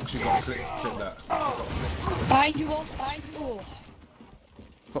Xbox you got? Click that. Behind you, Wasp. Oh.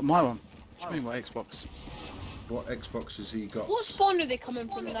 Got my one. What do you mean, what Xbox? What Xbox has he got? What spawn are they coming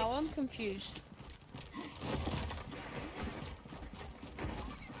from now? I'm confused.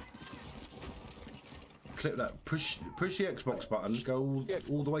 Click that. Push the Xbox button. Go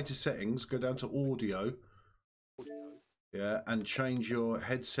all the way to settings. Go down to audio. Yeah, and change your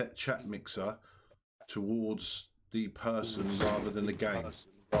headset chat mixer towards the person rather than the game.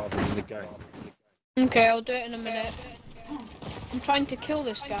 Okay, I'll do it in a minute. I'm trying to kill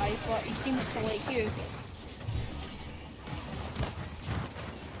this guy, but he seems to like you.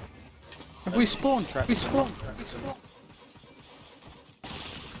 Have we spawned trapped? We spawned.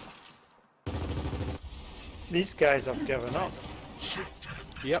 These guys have given up.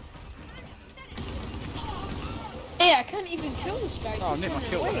 Yep. Hey, I can't even kill this guy. Oh, I nicked my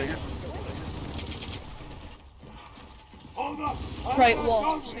kill there. Right,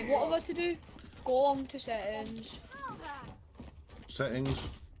 what? So what have I to do? Go on to settings. Settings.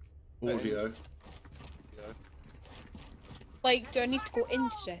 Audio. Like, do I need to go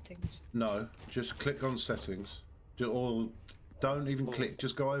into settings? No, just click on settings. Or don't even click.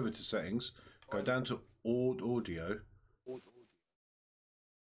 Just go over to settings. Go down to audio.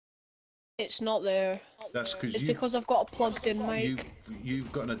 It's not there. That's It's because I've got a plugged in mic.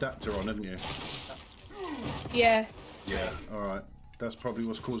 You've got an adapter on, haven't you? Yeah. Yeah. All right. That's probably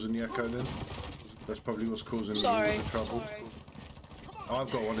what's causing the echo then. That's probably what's causing Sorry. the trouble.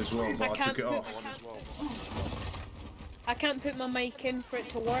 I've got one as well, but I took it off. I can't put my mic in for it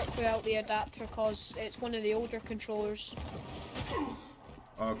to work without the adapter because it's one of the older controllers.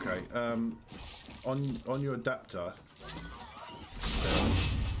 Okay. On your adapter,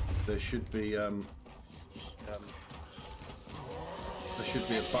 there should be a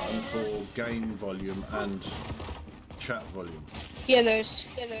button for game volume and chat volume. Yeah, there's.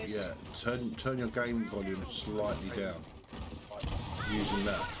 Yeah, turn your game volume slightly down using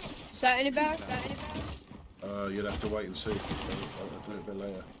that. Is that any better? You'll have to wait and see. I'll do it a bit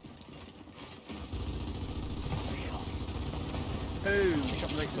later. Oh,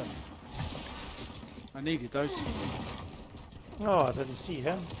 shot my legs off. I needed those. Oh, I didn't see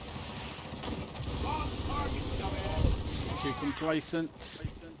him. Too complacent.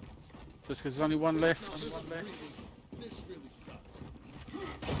 Just because there's only one left.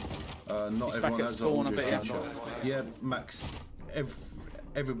 Not He's everyone back at has spawn, the I bet, audio feature. Yeah, Max.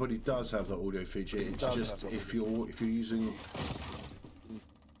 Everybody does have the audio feature. It's just if you're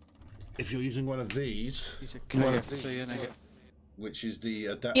using one of these, He's a KFC, isn't he? which is the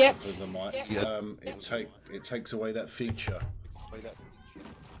adapter for the mic, it takes away that feature.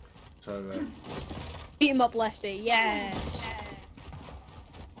 So Beat him up, Lefty. Yes.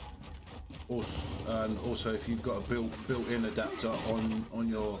 also, if you've got a built-in adapter on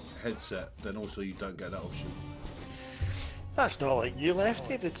your headset, then also you don't get that option. That's not like you,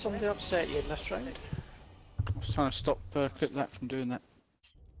 Lefty. Did somebody upset you in this round? I was trying to stop clip that from doing that.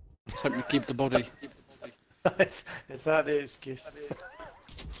 It's hoping to keep the body. Is that the excuse?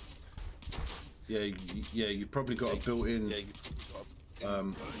 Yeah, you've probably got a built-in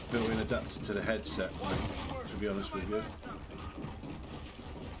adapter to the headset, to be honest with you.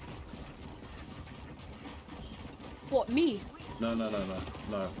 What, me? No.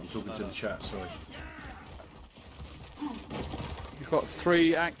 I'm talking to the chat. Sorry. You've got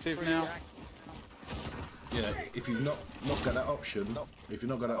 3 active now. Yeah, if you've not got that option, if you've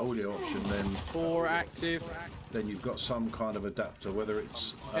not got that audio option, then 4 active. then you've got some kind of adapter, whether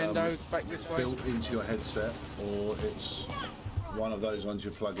it's Endo, back this way. built into your headset or it's one of those ones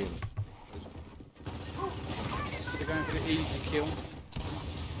you plug in. Instead of going for the easy kill.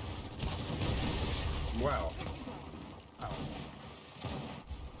 Wow.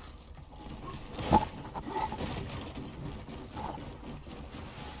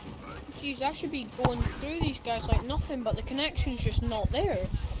 Jeez, I should be going through these guys like nothing, but the connection's just not there.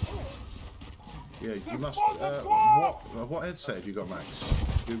 Yeah, you must. What headset have you got, Max?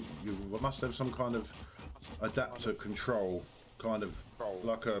 You must have some kind of adapter control, kind of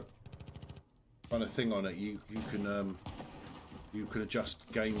like a kind of thing on it. You can adjust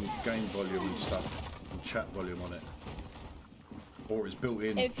game volume and stuff, and chat volume on it, or it's built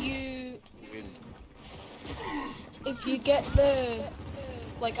in. If you get the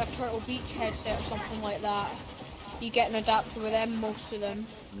like a Turtle Beach headset or something like that, you get an adapter with them, most of them.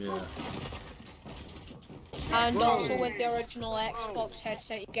 Yeah. And also with the original Xbox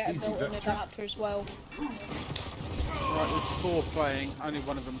headset, you get a built-in adapter as well. Right, there's 4 playing. Only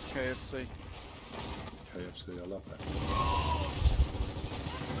one of them's KFC. KFC, I love that.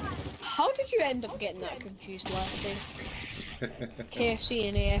 How did you end up getting that confused, Lefty? KFC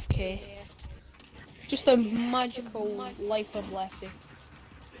and AFK. Just a magical life of Lefty.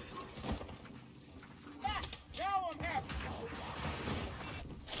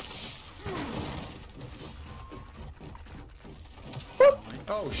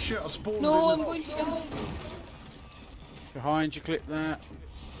 Oh shit! I spawned. No, I'm going to go. Behind you, clip that.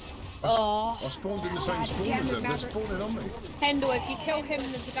 Oh. I spawned in the same spawn as them. They're spawning on me. Hendo, if you kill him,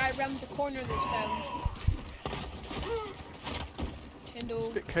 there's a guy round the corner that's down. Hendo, It's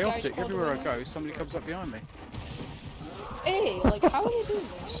a bit chaotic. Everywhere I go, somebody comes up behind me. Hey, like, how are you doing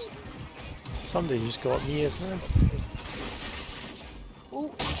this? Somebody just got me as well.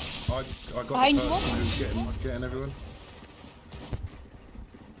 Oh, I got Behind the you. person who's getting everyone.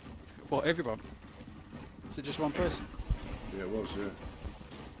 What, everyone? Is it just one person? Yeah, it was. Yeah.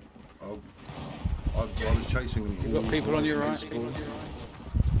 I was chasing them. You've got people on your right.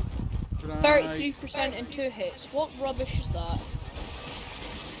 33% and 2 hits. What rubbish is that?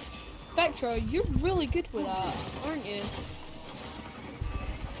 Spectra, you're really good with that, aren't you?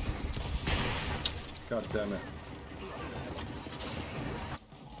 God damn it.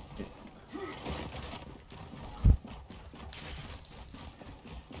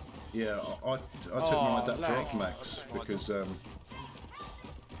 Yeah, I took my adapter off, Max, because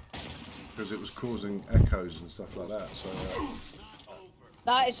it was causing echoes and stuff like that. So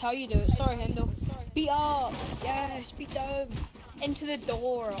That is how you do it. Sorry, Hendo. Beat up! Yes, beat down! Into the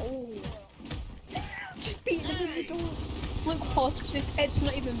door! Oh! Just beating him in the door. Look, Hosps, his head's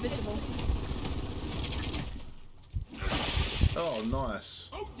not even visible. Oh, nice.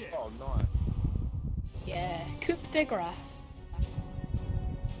 Oh yeah. Oh, nice. Yeah, coup de grace.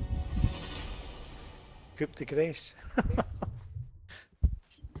 Coup de grace.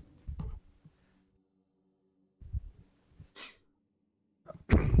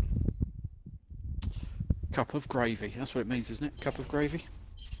 Cup of gravy. That's what it means, isn't it? Cup of gravy.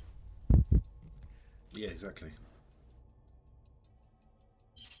 Yeah, exactly.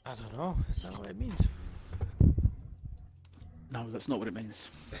 I don't know. Is that what it means? No, that's not what it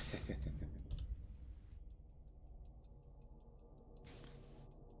means.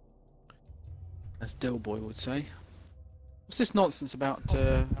 As Delboy would say. What's this nonsense about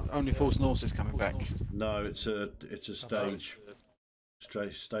Only Fools and Horses coming back? No, it's a stage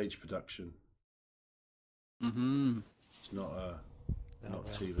production. Mm-hmm. It's not not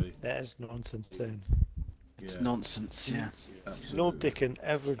well, TV. That is nonsense then. It's Yeah. nonsense, yeah. Absolutely. Nobody can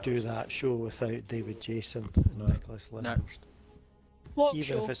ever do that show without David Jason and No. Nicholas Lyndhurst. What Even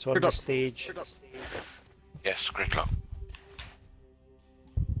show? if it's on the stage. Yes, Gridlock.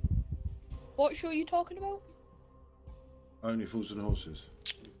 What show are you talking about? Only Fools and Horses.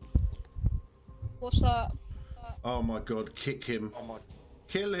 What's that? Oh my God! Kick him!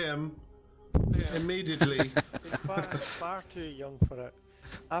 Kill him immediately! Far too young for it.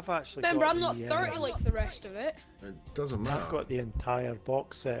 I've actually Remember, got I'm not the, 30 like the rest of it. It doesn't matter. I've got the entire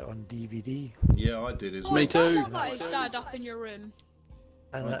box set on DVD. Yeah, I did as Oh, well. Me is that too. what that is, Dad, up in your room?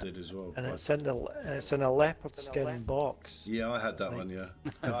 And, I did as well. and it's in a leopard skin box. Yeah, I had that one. Yeah.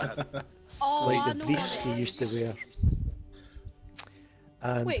 Oh, I Like the know briefs what he it used to is. wear.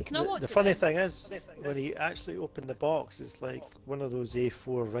 And Wait, can I watch the it funny then? thing is, when he actually opened the box, it's like one of those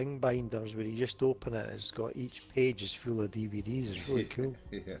A4 ring binders where you just open it, it's got each page is full of DVDs. It's really cool.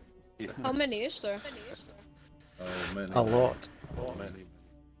 Yeah. How many is there? Oh, many. A lot. Many.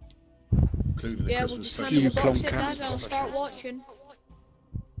 Including the Yeah, we'll Christmas just special. hand me the You box set, plonker. Dad, and I'll start watching.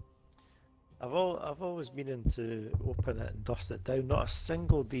 I've always meaning to open it and dust it down. Not a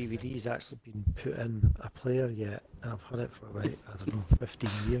single DVD's actually been put in a player yet. And I've had it for about, I don't know,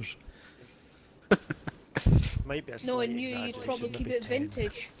 15 years. Might be a slight Knowing you, you'd exaggeration, probably keep maybe it 10.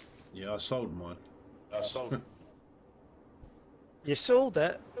 vintage. Yeah, I sold mine. You sold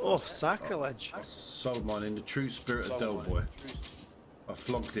it? Oh, sacrilege. I sold mine in the true spirit of Delboy. I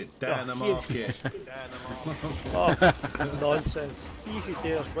flogged it down the Oh, you- market. Oh, nonsense. He who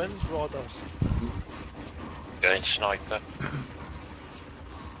dares wins, Rodders. Going sniper.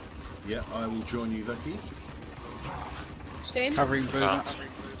 Yeah, I will join you, Vicky. Same. Covering Boomer, Right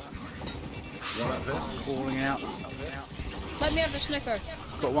up there. calling out. Let me have the sniper.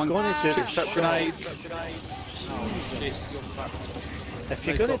 Got one. Go on and do Two the shot. grenades. If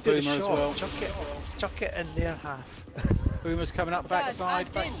you're They've going got to do a Boomer as shot, well. chuck it in their half. Boomer's coming up, Dad, backside, I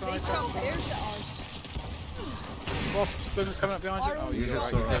did. They backside. chucked theirs at us. Wasps, Boomer's coming up behind you. Our Oh, own you're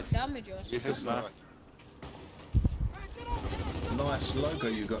just shot right. alright. did damage us. Doesn't matter. Nice logo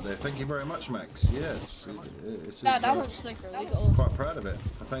you got there. Thank you very much, Max. Yes, it's Dad, I want sniper. Leave it alone. quite proud of it.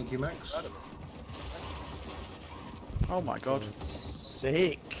 So thank you, Max. Oh my god.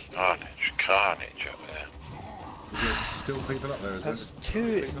 Sake. Carnage up there. Is there still people up there, is That's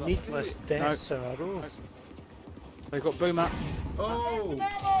there? 2 needless deaths in a row. They've got Boomer. Oh!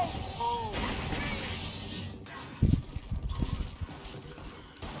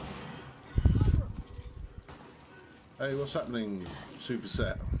 Hey, what's happening,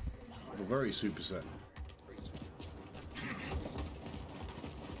 Superset? Well, very Superset.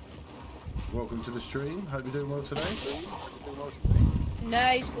 Welcome to the stream. Hope you're doing well today.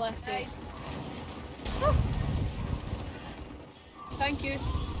 Nice, Lefty. Oh. Thank you.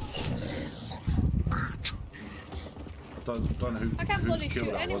 Don't know who. I can't who bloody killed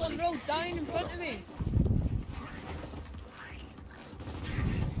shoot that anyone was. rolled down in front of me.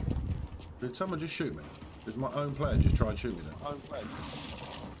 Did someone just shoot me? Did my own player just try and shoot me then?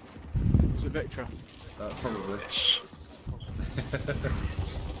 Was it Victra? Probably.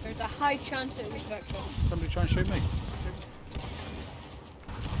 There's a high chance it was Victor. Somebody try and shoot me.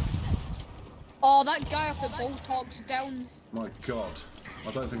 Oh, that guy up at Boltock's down. My God.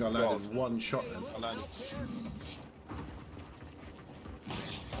 I don't think I landed one shot then.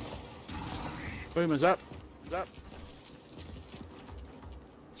 Boomer's up. He's up.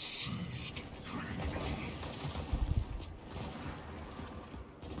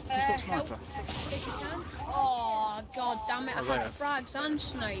 Who's got Help. sniper? If you can. Oh, god damn it, I Oh, had there. frags and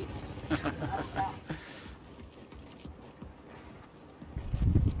snipe.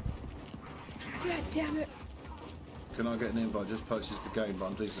 God damn it. Can I get an invite? Just purchased the game, but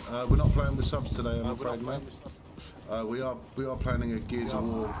I'm decent. We're not playing with subs today, I'm afraid, mate. We are planning a Gears of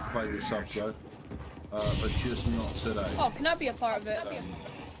War play with subs though, but just not today. Oh, can I be a part of it?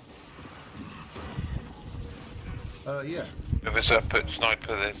 Yeah. Whoever's put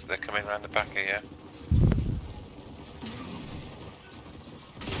sniper, they're coming around the back here, yeah?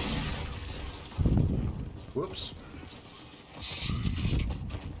 Whoops.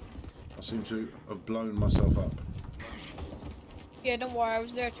 I seem to have blown myself up. Yeah, don't worry, I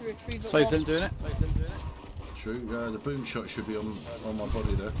was there to retrieve it. So he's them doing it? True. The boom shot should be on my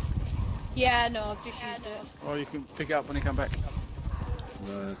body there. Yeah, no, I've just used it. Or you can pick it up when you come back.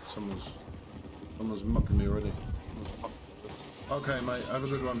 No, someone's mucking me already. Okay, mate. Have a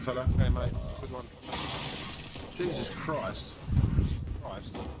good one, fella. Okay, mate. Good one. Jesus Christ. I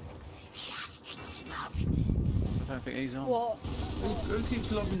don't think he's on. What? Who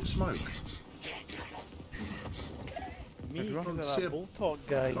keeps lobbing smoke? Me, Everyone because of see a- that bolt talk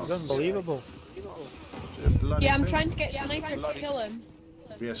guy. He's unbelievable. Bloody Yeah, I'm thing? trying to get Sniper to kill him.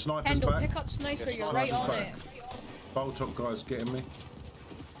 Yeah, sniper's Kendall, back. pick up Sniper, you're Sniper's right on back. it. Bolt top guy's getting me.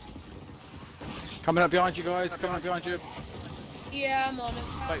 Coming up behind you guys, coming up behind you. Yeah, I'm on it.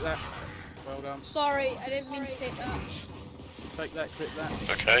 Take that. Well done. Sorry, I didn't mean to take that. Take that, clip that.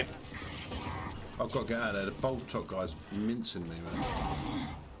 Okay. I've got to get out of there. The bolt top guy's mincing me, man.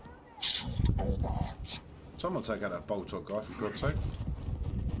 Someone take out that bolt top guy, for God's sake.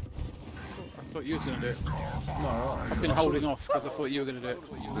 I thought you was going to do it. No, alright. I've been holding off because I thought you were going to do it.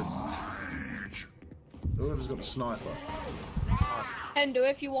 Whoever's got the sniper. Endo,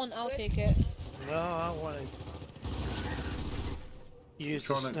 if you want, I'll take it. No, I want to use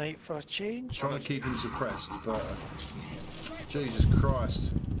the Trying to- snipe for a change. Trying to keep him suppressed, but Jesus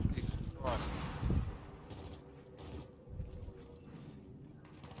Christ.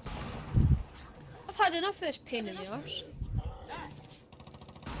 I've had enough of this pain in the arse.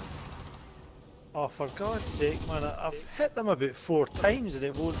 Oh, for God's sake, man, I've hit them about 4 times and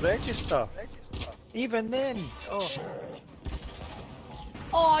it won't register. Even then, oh,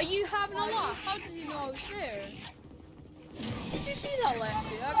 Oh, are you having a laugh? How did you know I was there? Did you see that,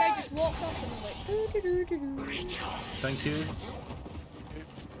 Lefty? That guy just walked up and was like, doo doo doo doo doo. Thank you.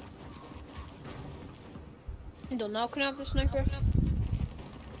 Endo, now can I have the sniper?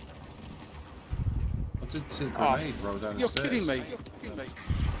 I did see a Oh, grenade roll down the you're stairs. kidding me.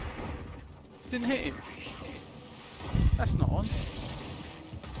 Didn't hit him. That's not on.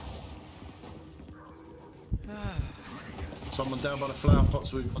 Someone down by the flower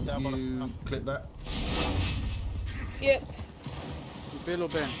pots. You clip that. Yep. Is it Bill or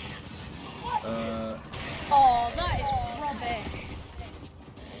Ben? Oh, that is rubbish.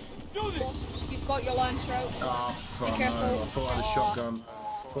 Wasps, you've got your lancer out. Oh, fuck no. careful. I thought I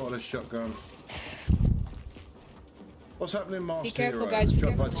had a shotgun. What's happening, Master Be careful, Hero? guys, be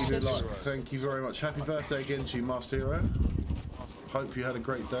Drop careful. like you do like. Thank you very much. Happy birthday again to you, Master Hero. Hope you had a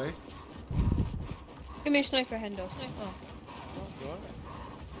great day. Give me a sniper, Hendo. Oh.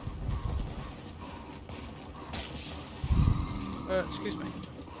 Excuse me.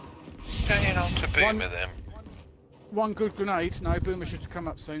 Going on to Boomer then. One good grenade. No, Boomer should come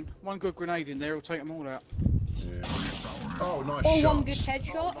up soon. One good grenade in there will take them all out. Yeah. Oh, nice Oh, shot. one good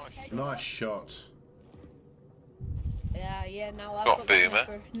headshot. Nice shot. Yeah, now I've Got got the Boomer.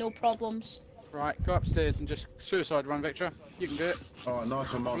 sniper. No problems. Right, go upstairs and just suicide run, Victor. You can do it. Oh,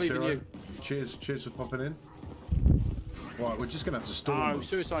 nice one, Master Believe in Hero. you. Cheers for popping in. Right, we're just gonna have to storm Oh, them.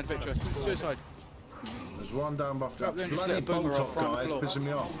 suicide, Victor. Suicide. There's one down by Go up that there and just bloody let a boomer bolt off top on the guy is floor. pissing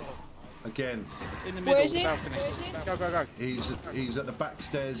me off. Again, In the Where middle is of the he? balcony. Where is he? Go, go, go. he's at the back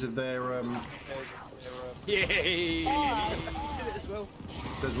stairs of their Yay! Oh, Did it as well.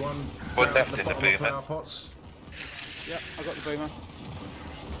 there's one One down left at the in the bottom of boomer. flower pots. Yep, I got the boomer.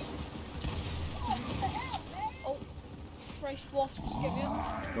 oh. Christ, wasps, get me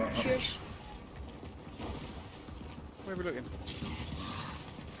up. Right, Cheers. Where are we looking?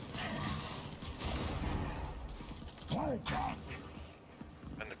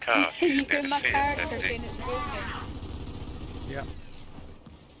 And the car. You can can my see it, character don't you? saying it's broken. Yeah.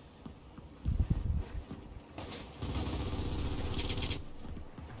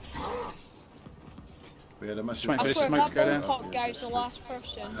 We had a massive. Just waiting for I this swear, smoke if to go that down. bomb guy's the last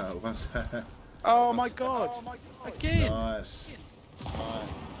person. Oh, what's that? Oh my god! Again! Nice.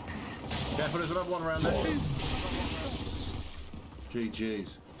 Careful, there's another one around there. GG's.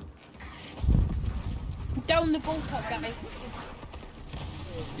 Down the bolt up guy.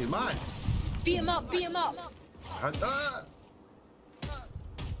 You might. Beat him up, beat him up.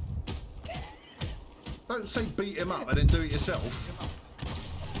 Don't say beat him up and then do it yourself.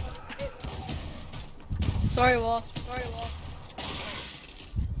 Sorry, Wasp. Sorry, Wasp.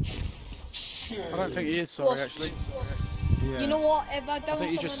 I don't think he is sorry, Wasp. actually. Yeah. You know what? If I don't, I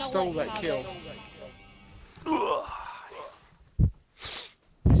think you just stole that kill.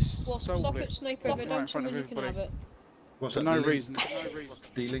 Wasp, Stole stop it. it, sniper. If I Right in don't, front of someone you can have everybody. it. What's For that? no The link- reason. For no reason.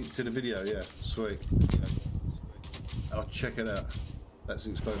 The link to the video, yeah, sweet. I'll check it out. That's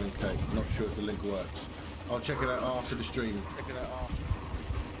the exploding cake. Not sure if the link works. I'll check it out after the stream. Check it out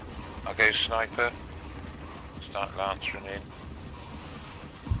after. I'll go sniper. Start lancering in.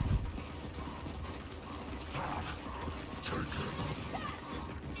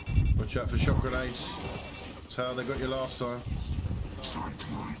 Watch out for shock grenades. That's how they got you last time.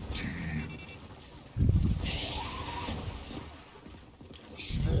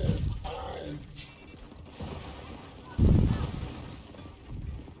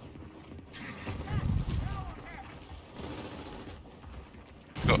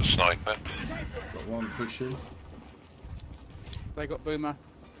 Got a sniper. Got one pushing. They got Boomer.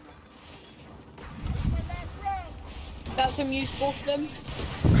 That's him. Use both of them.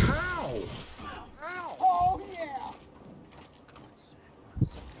 How? Oh yeah.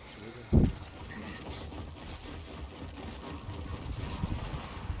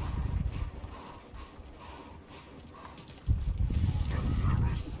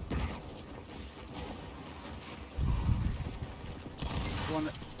 One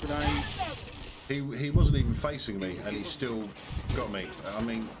grenades. He wasn't even facing me, and he still got me. I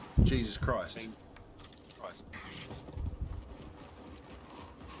mean, Jesus Christ.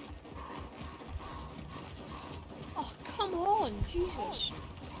 Oh come on, Jesus.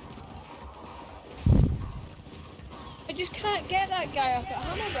 I just can't get that guy up at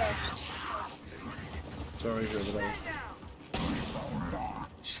Hammerburst. Sorry, whoever that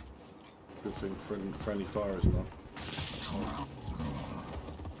was. Good thing friendly fire isn't on.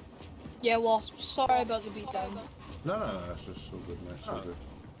 Yeah, Wasp. Sorry about the beatdown. No, that's just all good, mate. It's all good.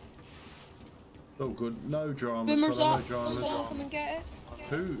 All good. No dramas. Boomer's fella, up. no dramas. Someone come and get it.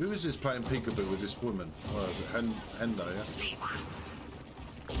 Who is this playing peekaboo with this woman? Oh, is it Hendo,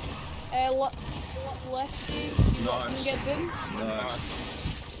 yeah? Lefty. You Nice. can get Boom.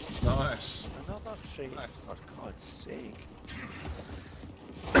 Nice. Nice. Another trade, for God's sake.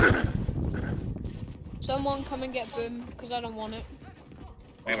 Someone come and get Boom, because I don't want it.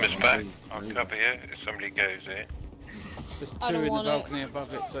 Boomer's Oh, back. amazing. I'll cover you if somebody goes here. There's I two don't in the want it. balcony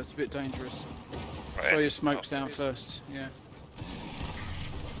above it, so it's a bit dangerous. Right. Throw your smokes down first. Yeah.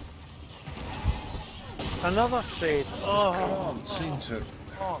 Another trade. Oh, Can't seem to.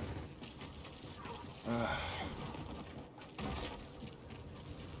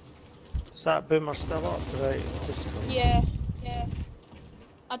 is that boomer still up? Right. Just go. Yeah, yeah.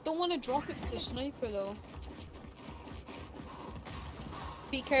 I don't want to drop it for the sniper though.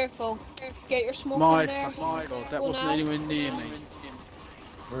 Be careful. Get your smoke My in there. God, that Go wasn't now. anywhere near me.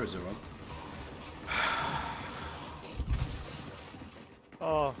 Where is it, Ron?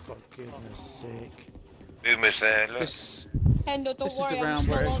 Oh, for goodness sake. Boomer's there, look. This Hendo, don't This is worry, the I'm round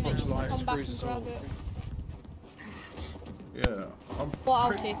still where on Xbox it. Live Come back screws and us grab all. it. Yeah. Well,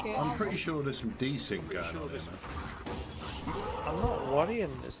 I'll take it. I'm pretty sure there's some desync going on here, man. I'm not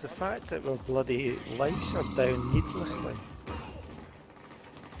worrying, it's the fact that our bloody lights are down needlessly.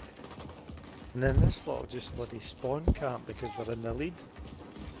 And then this lot will just bloody spawn camp because they're in the lead.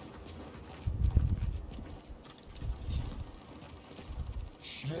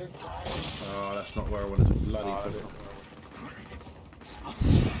 Oh, that's not where I wanted to bloody put it.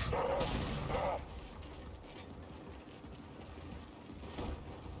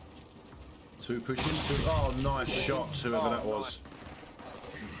 Two pushing, two. Oh, nice shot, whoever that was.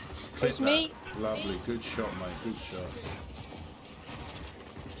 Clip It's that. me. Lovely, good shot, mate, good shot.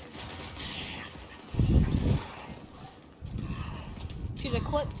 Should have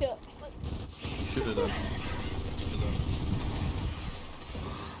clipped it. Should have done.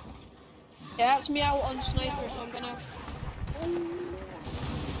 Yeah, that's me out on sniper, so I'm gonna.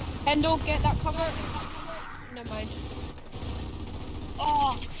 Hendo, get that cover. Never mind.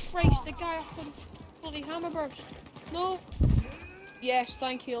 Oh, Christ, the guy up on bloody Hammerburst. No. Yes,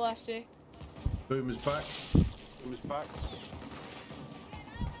 thank you, Lefty. Boomer's back. Boomer's back.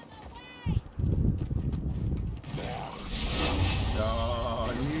 Oh,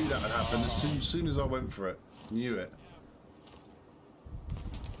 I knew that would happen as soon as I went for it. Knew it.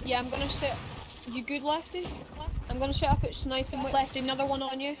 Yeah, I'm gonna sit. You good, Lefty? I'm gonna sit up at sniping with Lefty. Another one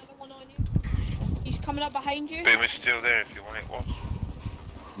on you. He's coming up behind you. Boomer's still there if you want it, was.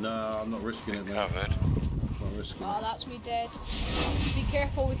 No, I'm not risking it, mate. Covered. Not risking Oh, it. that's me dead. Be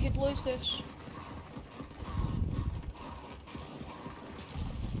careful, we could lose this.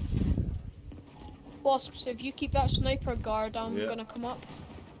 Wasps, if you keep that sniper guard, I'm Yeah. gonna come up.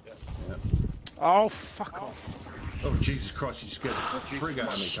 Yeah. Oh, fuck off. Oh Jesus Christ! You scared the frig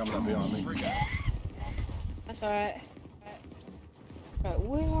out of me coming up behind me. That's alright. Right,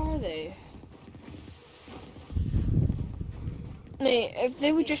 where are they? Mate, if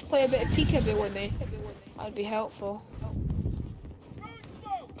they would just play a bit of peekaboo with me, that'd be helpful.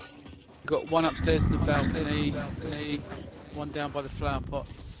 Got one upstairs in the balcony, one down by the flower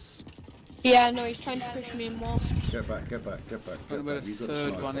pots. Yeah, no, he's trying to push me in more. Get back! Get back! Get back! I don't know where Get the back. You've got third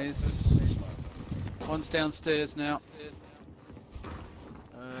sniper. one is. One's downstairs now.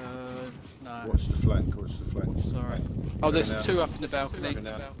 No. Watch the flank. Watch the flank. Sorry. Oh, there's Now. two up in the balcony. And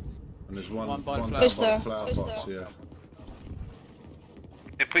there's one One by the down flower Is by there? the flower Is pots. Yeah.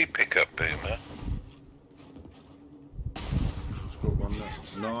 Did we pick up Boomer? It's got one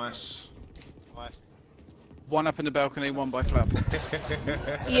there. Nice. One up in the balcony, one by flower pots.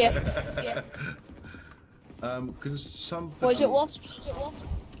 Yeah. Cause some. Was it wasps? Was it wasps?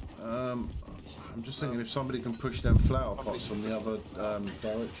 I'm just thinking if somebody can push them flower pots from the other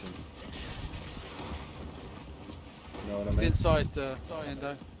direction. You know what I He's mean? inside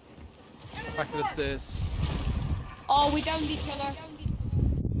Endo. Back of the stairs. Oh, we downed each other.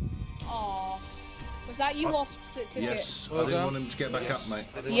 Oh. Was that you wasps that took Yes. Well I didn't done. want him to get back up, mate.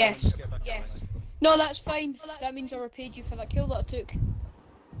 it? Yes. Yes. No, that's fine. That means I repaid you for that kill that I took.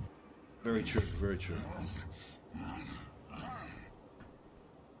 Very true. Very true.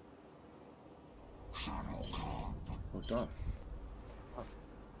 Well done.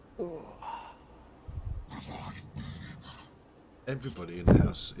 Everybody in the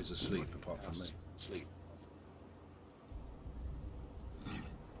house is asleep apart from me.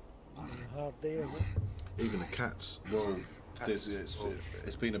 Hard day, is it? Even the cats. Well,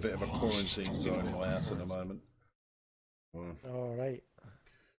 it's been a bit of a quarantine zone in my house at the moment. Well, All right.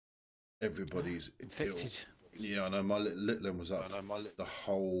 everybody's Infected. ill. Yeah, I know. My little one was up the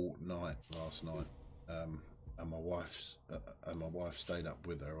whole night last night, and my wife's my wife stayed up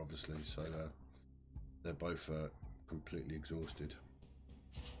with her, obviously. So they're both completely exhausted.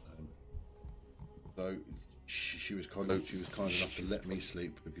 So she was kind enough to let me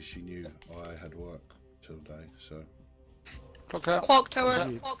sleep because she knew I had work till day. So Clock out. Clock tower.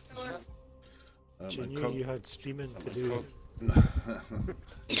 She- Clock tower. She and knew you had streaming to do.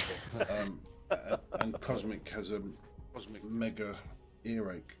 and Cosmic has a mega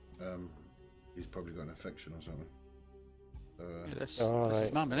earache. He's probably got an infection or something. Yeah, that's Alright.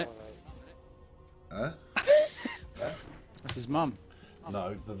 his mum, innit? Huh? That's his mum.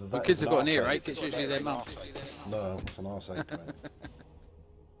 No, When kids have got an earache, it's usually their mum. No, it's an arse ache, mate.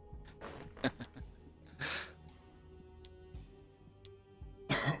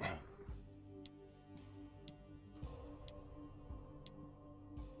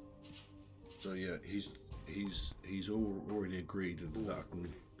 So yeah, he's already agreed that I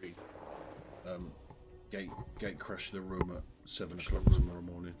can gate crash the room at 7 o'clock tomorrow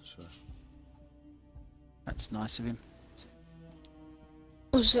morning. So That's nice of him.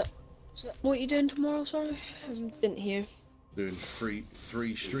 Was that what you doing tomorrow? Sorry, I didn't hear. doing three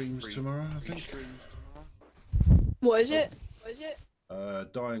streams tomorrow, I think. What is it? What is it?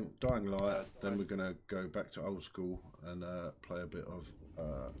 Dying Light. Then we're gonna go back to old school and play a bit of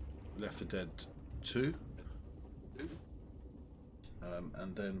Left 4 Dead 2.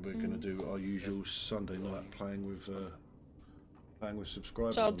 And then we're gonna do our usual Sunday night playing with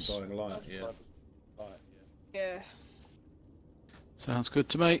subscribers Subs. on Dying Light. Yeah. Yeah. Sounds good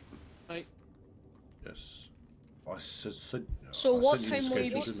to me. Yes. So I what sent you the time will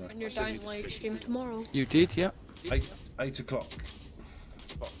you be schedule, didn't I? on your Dying Light stream tomorrow? You did, yeah. 8 o'clock.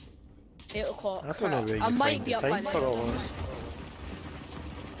 8 o'clock. I don't know where you I might find be the up by time then. for all this.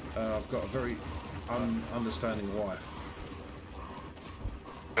 I've got a very understanding wife.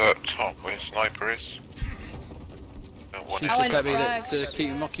 Top where Sniper is. Don't want She's it. just happy frags. to keep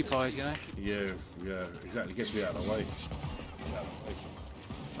him occupied, you know? Yeah, exactly. Gets me out of the way.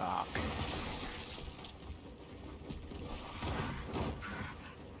 Fuck.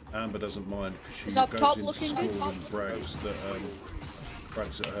 Amber doesn't mind because Is she up goes top into looking school good? and brags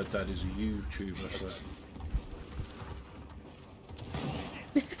that her dad is a YouTuber. So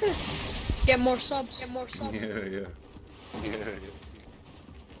Get more subs. Get more subs. yeah.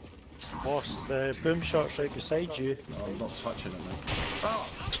 Boss, the boom shot's right beside you. No, I'm not touching it, mate.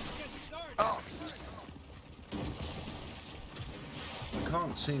 I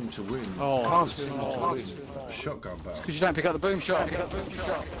can't seem to win. Oh, Can't seem to win a shotgun battle. because you don't pick up the boom shot.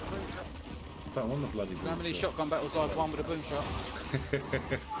 Don't want the bloody How many boom shot. shotgun battles I've won with a boom shot?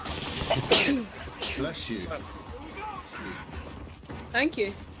 Bless you. Thank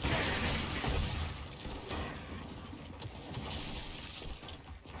you.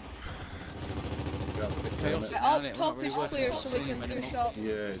 chaotic Right, now, up innit? We're not top really is working clear, as a so we team can push anymore. up.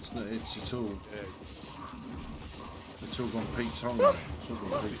 Yeah, it's all. It's all gone Pete Tong. It's all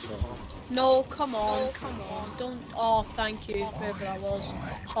gone Pete Tong. No, come on. Don't. Oh, thank you, whoever that was.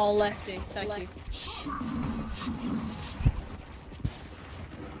 Oh, Lefty, thank you.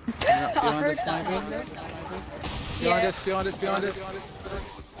 Behind us, maybe? Yeah. Behind us.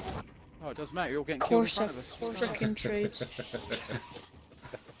 Oh, it doesn't matter, you're all getting Of killed in course, front of us. freaking trade.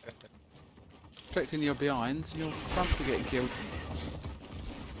 Protecting your behinds, your fronts are getting killed.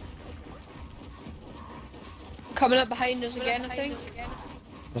 Coming up behind us again, I think.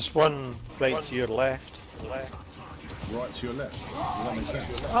 There's one right to your left. Right to your left. Does that make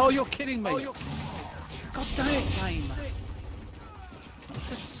sense? Oh, you're kidding me! God damn it, game!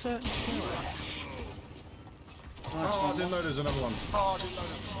 It's a certain kill. Nice Oh, I one, didn't know Ross. there was another one.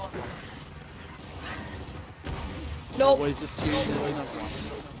 Nope. Always assume there's another one.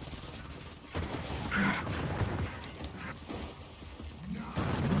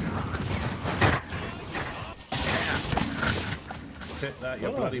 Hit that, you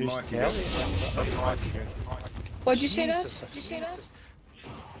Oh, bloody who's Mikey. telling? What'd you say that? Jesus.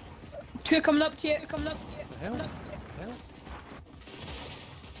 Two coming up to you. The hell?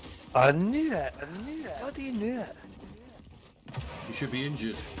 I knew it. Bloody knew it. He should be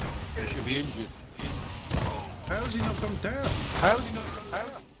injured. How's he not come down?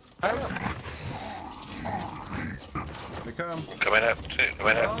 They come. Coming up too.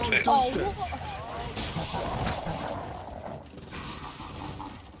 Oh, what?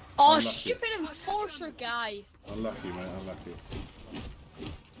 Oh, Unlucky. stupid enforcer guy. Unlucky, mate, unlucky.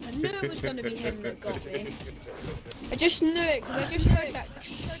 I knew it was going to be him that got me. I just knew it because I just heard that.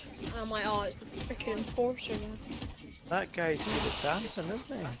 And I'm like, oh, it's the freaking enforcer guy. That guy's good at dancing, isn't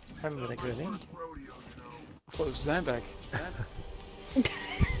he? Him with a grenade. I thought it was Zambag.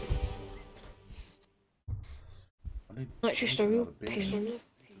 That's just a real pain.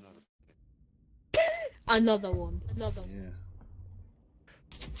 Another one. Yeah.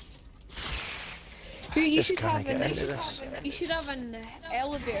 You Just should can't have get into this. you should have an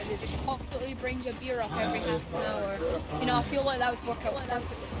elevator that just constantly brings a beer up every half an hour. You know, I feel like that would work out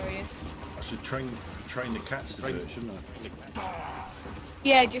perfectly for you. I should train the cats to do it, shouldn't I?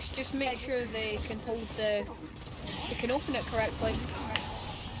 Yeah, just make sure they can hold they can open it correctly.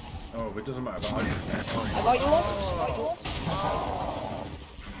 Oh, but it doesn't matter about I got you lost.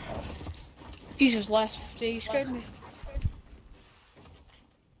 Jesus, Lefty, you scared me.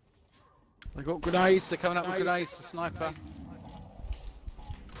 They got grenades, they're coming up with grenades, the sniper.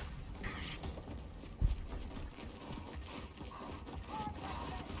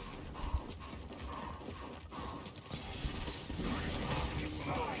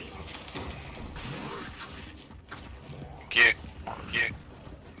 Cute.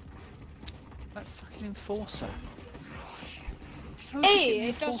 That fucking enforcer. How Hey,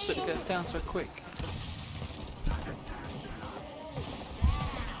 is it it enforcer does that so- gets down so quick?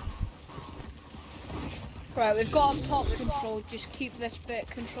 Right, we've got up top controlled, just keep this bit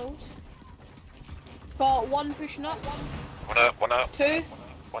controlled. Got one pushing up, One up. two.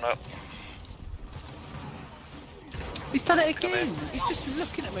 He's done it again! He's just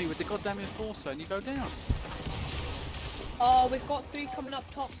looking at me with the goddamn enforcer and you go down. Oh, we've got three coming up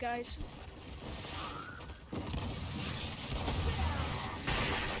top, guys.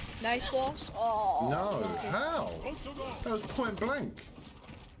 Nice was. Oh. No, okay. how? That was point blank.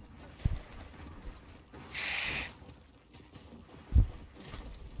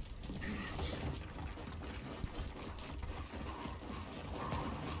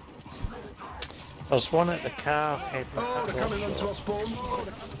 There's one at the car heading. Oh, they're coming onto our spawn.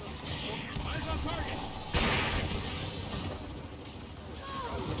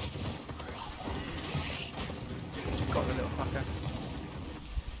 Got the little fucker.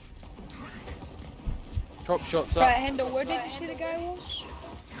 Drop shots up. Right, Hendo, where did you say the guy was?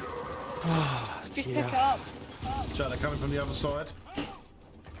 Just pick it up. So they're coming from the other side.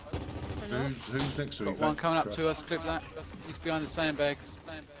 Who's next to Got one coming up to us, clip that. He's behind the sandbags.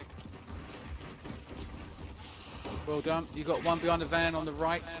 Well done. You got one behind the van on the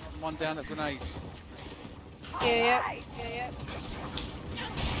right, and one down at grenades. Yeah.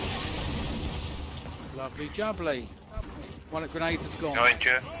 Lovely jubbly. One at grenades is gone. Behind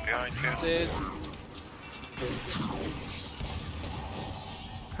you. Stairs.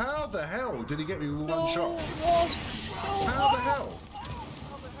 How the hell did he get me with one shot? No. How the hell?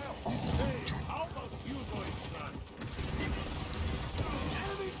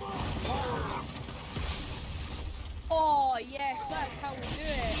 Oh, yes, that's how we do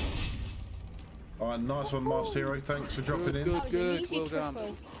it. Alright, nice one, Master Hero. Thanks for dropping in. That was an Good. easy Well done.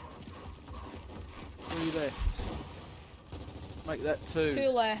 triple. 3 left. Make that 2. 2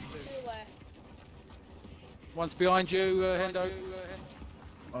 left. One's behind you, Hendo.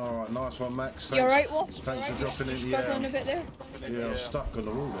 Alright, nice one, Max. You alright, Wasp? Thanks for dropping in. Struggling a bit there? Yeah, I was stuck on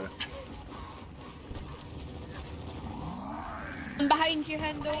the wall there. I'm behind you,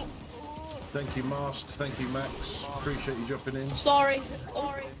 Hendo. Thank you, Masked. Thank you, Max. Appreciate you dropping in. Sorry.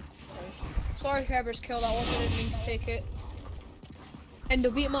 Sorry, whoever's killed that one. I didn't mean to take it.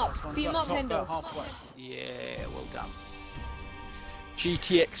 Hendo, beat him up. Beat him up, Hendo. Halfway. Yeah, well done.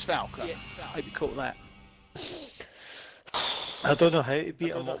 GTX Falcon. Hope you caught that. I don't know how to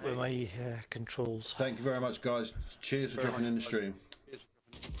beat him up with my controls. Thank you very much, guys. Cheers for dropping in the stream.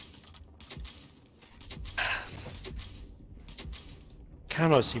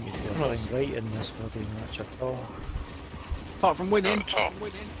 Cannot seem to be anything right in this bloody match at all. Apart from winning.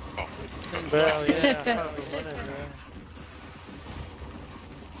 Well, yeah, apart from winning,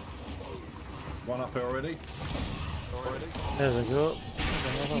 One up already. There we go.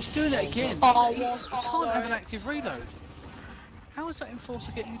 He's doing it again. Oh, You Wasp, can't have an active reload. How is that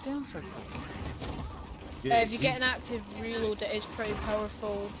enforcer getting you down so quick? Yeah, if you get an active reload, it is pretty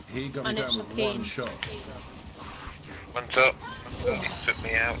powerful. he got me and down it's a with pain. one shot. One's up. He took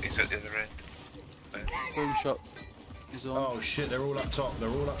me out. He's at the other end. Boom shot is on. Oh shit, they're all up top. They're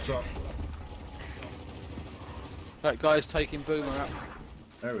all up top. That guy's taking Boomer up.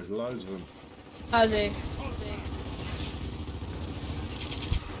 There is loads of them. Has he?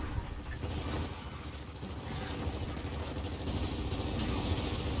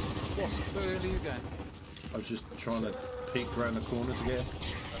 Where are you going? I was just trying to peek around the corner to get him.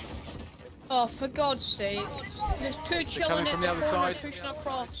 Oh, for God's sake. There's 2 chilling coming at from the the other corner side. pushing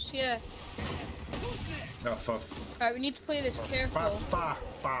across, yeah. Oh, for Right, we need to play this careful. bah.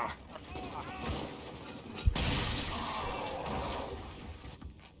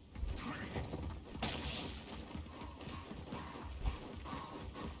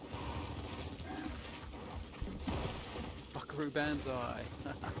 Buckaroo Banzai.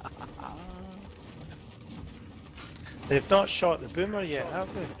 They've not shot the boomer yet,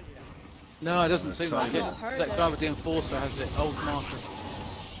 have they? No, it doesn't seem like it. I heard That it. guy with the enforcer has it. Old Marcus.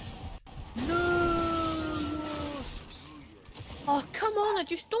 No! Oh, come on, I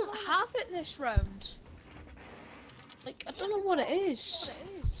just don't have it this round. Like, I don't know what it is.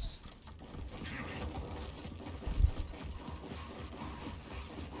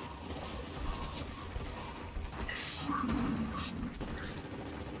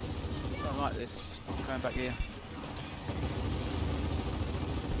 I like this. I'm going back here.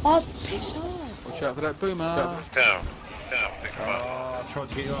 Oh, piss off. Watch out for that Boomer. Down. Pick him up. Oh, I tried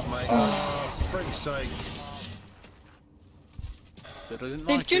to get you up, mate. Oh, for frick's sake. Said I didn't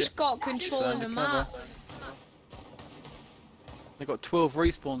They've like just it. got control of the Undercover. map. They've got 12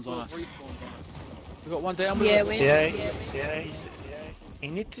 respawns on us. We've got one down with Yeah, us. we- Yeah,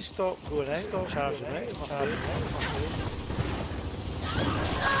 you need to stop going out and charging out.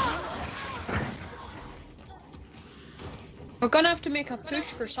 We're gonna have to make a push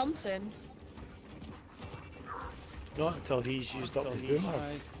for something. Not until he's used up the boomer.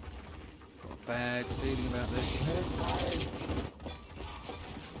 Got a bad feeling about this.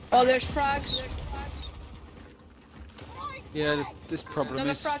 Oh, there's frags. Yeah, this problem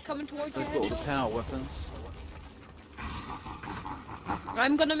Another is frag coming towards you. they've got all the power weapons.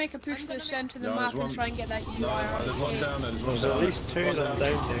 I'm gonna make a push to the centre of the No, map there's one- and try and get that No, UI. there's one down there. There's one There's at down. least 2 of them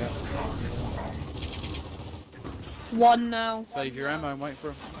down there. One now. Save your ammo and wait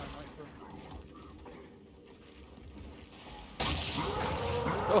for him.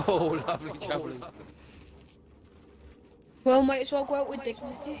 Oh, lovely jubbly. Well, might as well go out with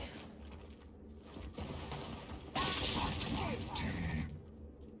dignity.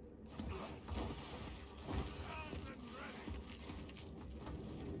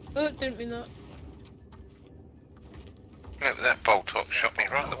 Oh, didn't mean that. Look, that bolt up shot me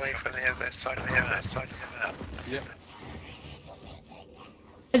right away from the other side of the map. Yep.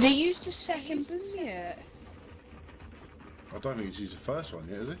 Has he used his second boom yet? I don't think he's used the first one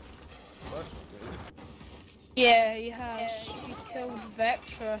yet, has he? Yeah, he has. He killed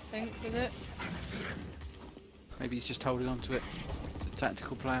Vectra, I think, with it. Maybe he's just holding on to it. It's a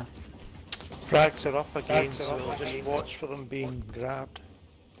tactical player. Frags are up again, so we'll just watch for them being grabbed.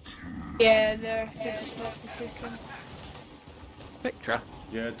 Yeah, they're just about to take him. Victra.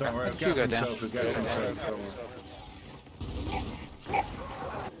 Yeah, don't worry. You go down. Himself, he'll get himself, don't worry.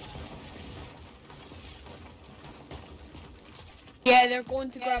 Yeah, they're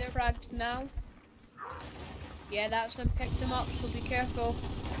going to grab frags now. Yeah, that's them. Picked them up, so be careful.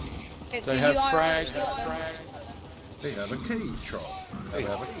 It's They a have UI. frags. They have a key, Trot. They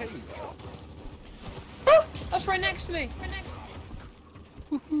have a key. That's right next to me. Right next.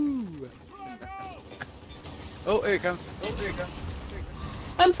 Oh, here it comes. Oh, here it comes.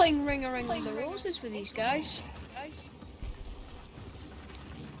 I'm playing Ring a Ring of the Roses with these guys.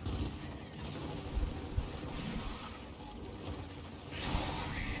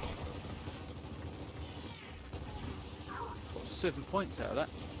 Got 7 points out of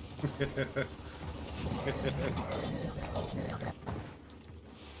that.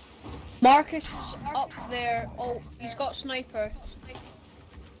 Marcus is up there. Oh, he's got sniper.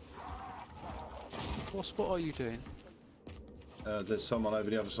 What spot are you doing? There's someone over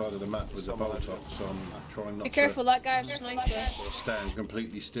the other side of the map with a bolt up, so I'm trying not Be careful, that guy's sniper. to stand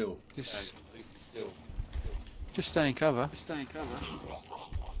completely still. Just stay in cover. Just stay in cover.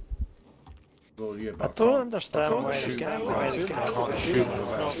 Well, yeah, I but don't can't- understand can't why the shoot guy without shooting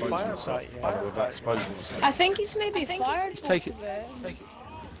without exposing himself. Without exposing himself. I think he's maybe fired. He's taking it.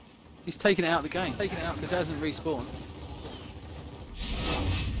 He's taking it out of the game. Taking it out because it hasn't respawned.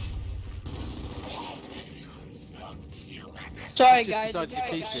 Sorry, He's just guys. decided to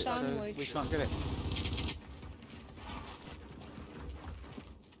keep it, so Sandwich. we can't get it.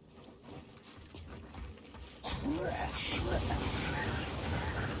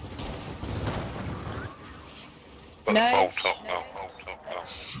 Nice. Hold top,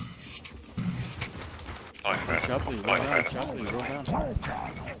 Jubbly, well done.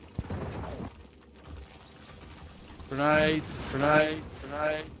 Grenades.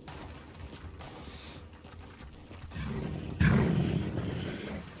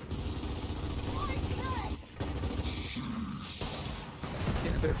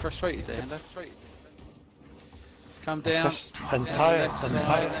 Getting a bit frustrated there, Endo. Let's come down. This entire left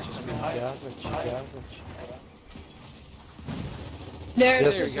side. just been garbage.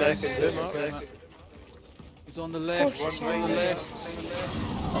 There's Yes, There he There's goes. a good He's on the left. Push He's on the left.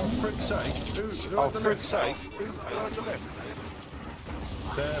 Oh, frick's sake! Who on the left? Who on the left?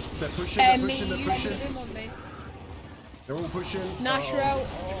 They're pushing. me, They're you pushing. him on me. They're all pushing. Nash Oh. out.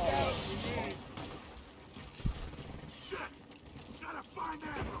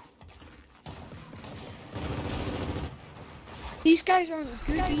 These guys aren't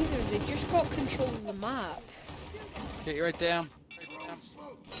good either, they just got control of the map. Get your head down.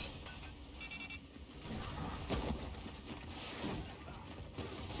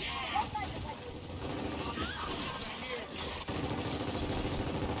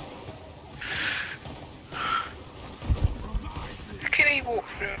 Can he walk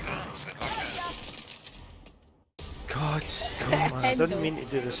through a lancet like that? God, man, I didn't mean to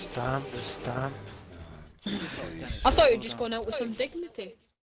do the stamp. I thought you were just going out with some dignity.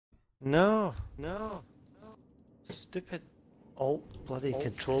 No. Stupid alt bloody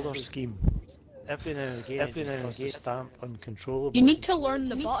controller scheme. Every now and again, it just does the stamp uncontrollable. You need to learn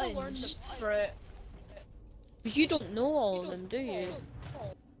the buttons for it. Because you don't know all of them, do you?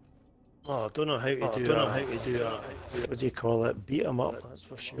 Oh, I don't know how to do that. What do you call it? Beat 'em up, that's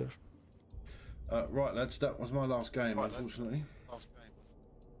for sure. Right, lads, that was my last game, unfortunately.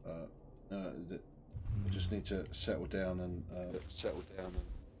 I just need to settle down and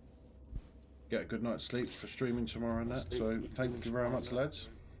get a good night's sleep for streaming tomorrow and that. So thank you very much, lads.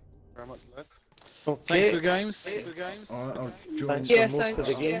 Okay. Thanks for the games. I'll join. Thanks Yeah, for most of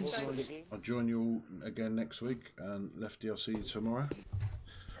the thanks. games. I'll join you all again next week, and Lefty, I'll see you tomorrow.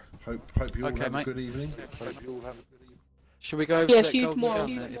 Hope you all Okay, have mate. a good evening. Shall we go over Yeah, to that see you Golden tomorrow.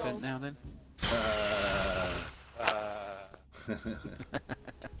 Gun event now then?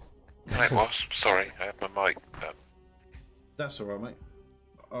 Right, Wasp, sorry, I had my mic. That's all right, mate.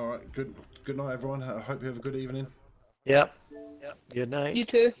 All right, good night, everyone. I hope you have a good evening. Yep. Good night. You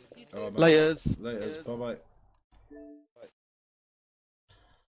too. All right, mate. Laters. Later. Bye bye.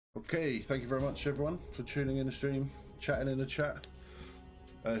 Okay, thank you very much, everyone, for tuning in the stream, chatting in the chat.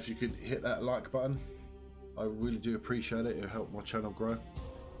 If you could hit that like button, I really do appreciate it. It'll help my channel grow.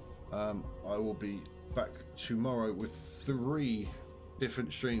 I will be back tomorrow with 3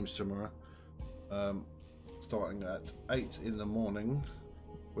 different streams tomorrow, starting at 8 in the morning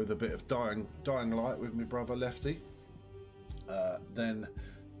with a bit of dying light with my brother Lefty. Then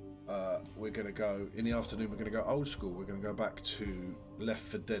we're going to go in the afternoon. We're going to go old school. We're going to go back to Left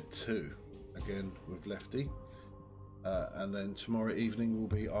 4 Dead 2 again with Lefty, and then tomorrow evening will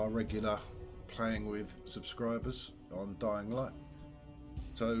be our regular playing with subscribers on Dying Light.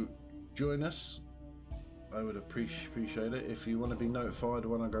 So join us. I would appreciate it. If you want to be notified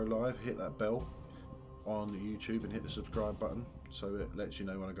when I go live, hit that bell on YouTube and hit the subscribe button so it lets you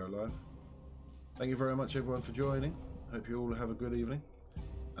know when I go live. Thank you very much, everyone, for joining. Hope you all have a good evening,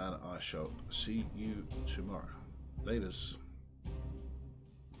 and I shall see you tomorrow. Laters.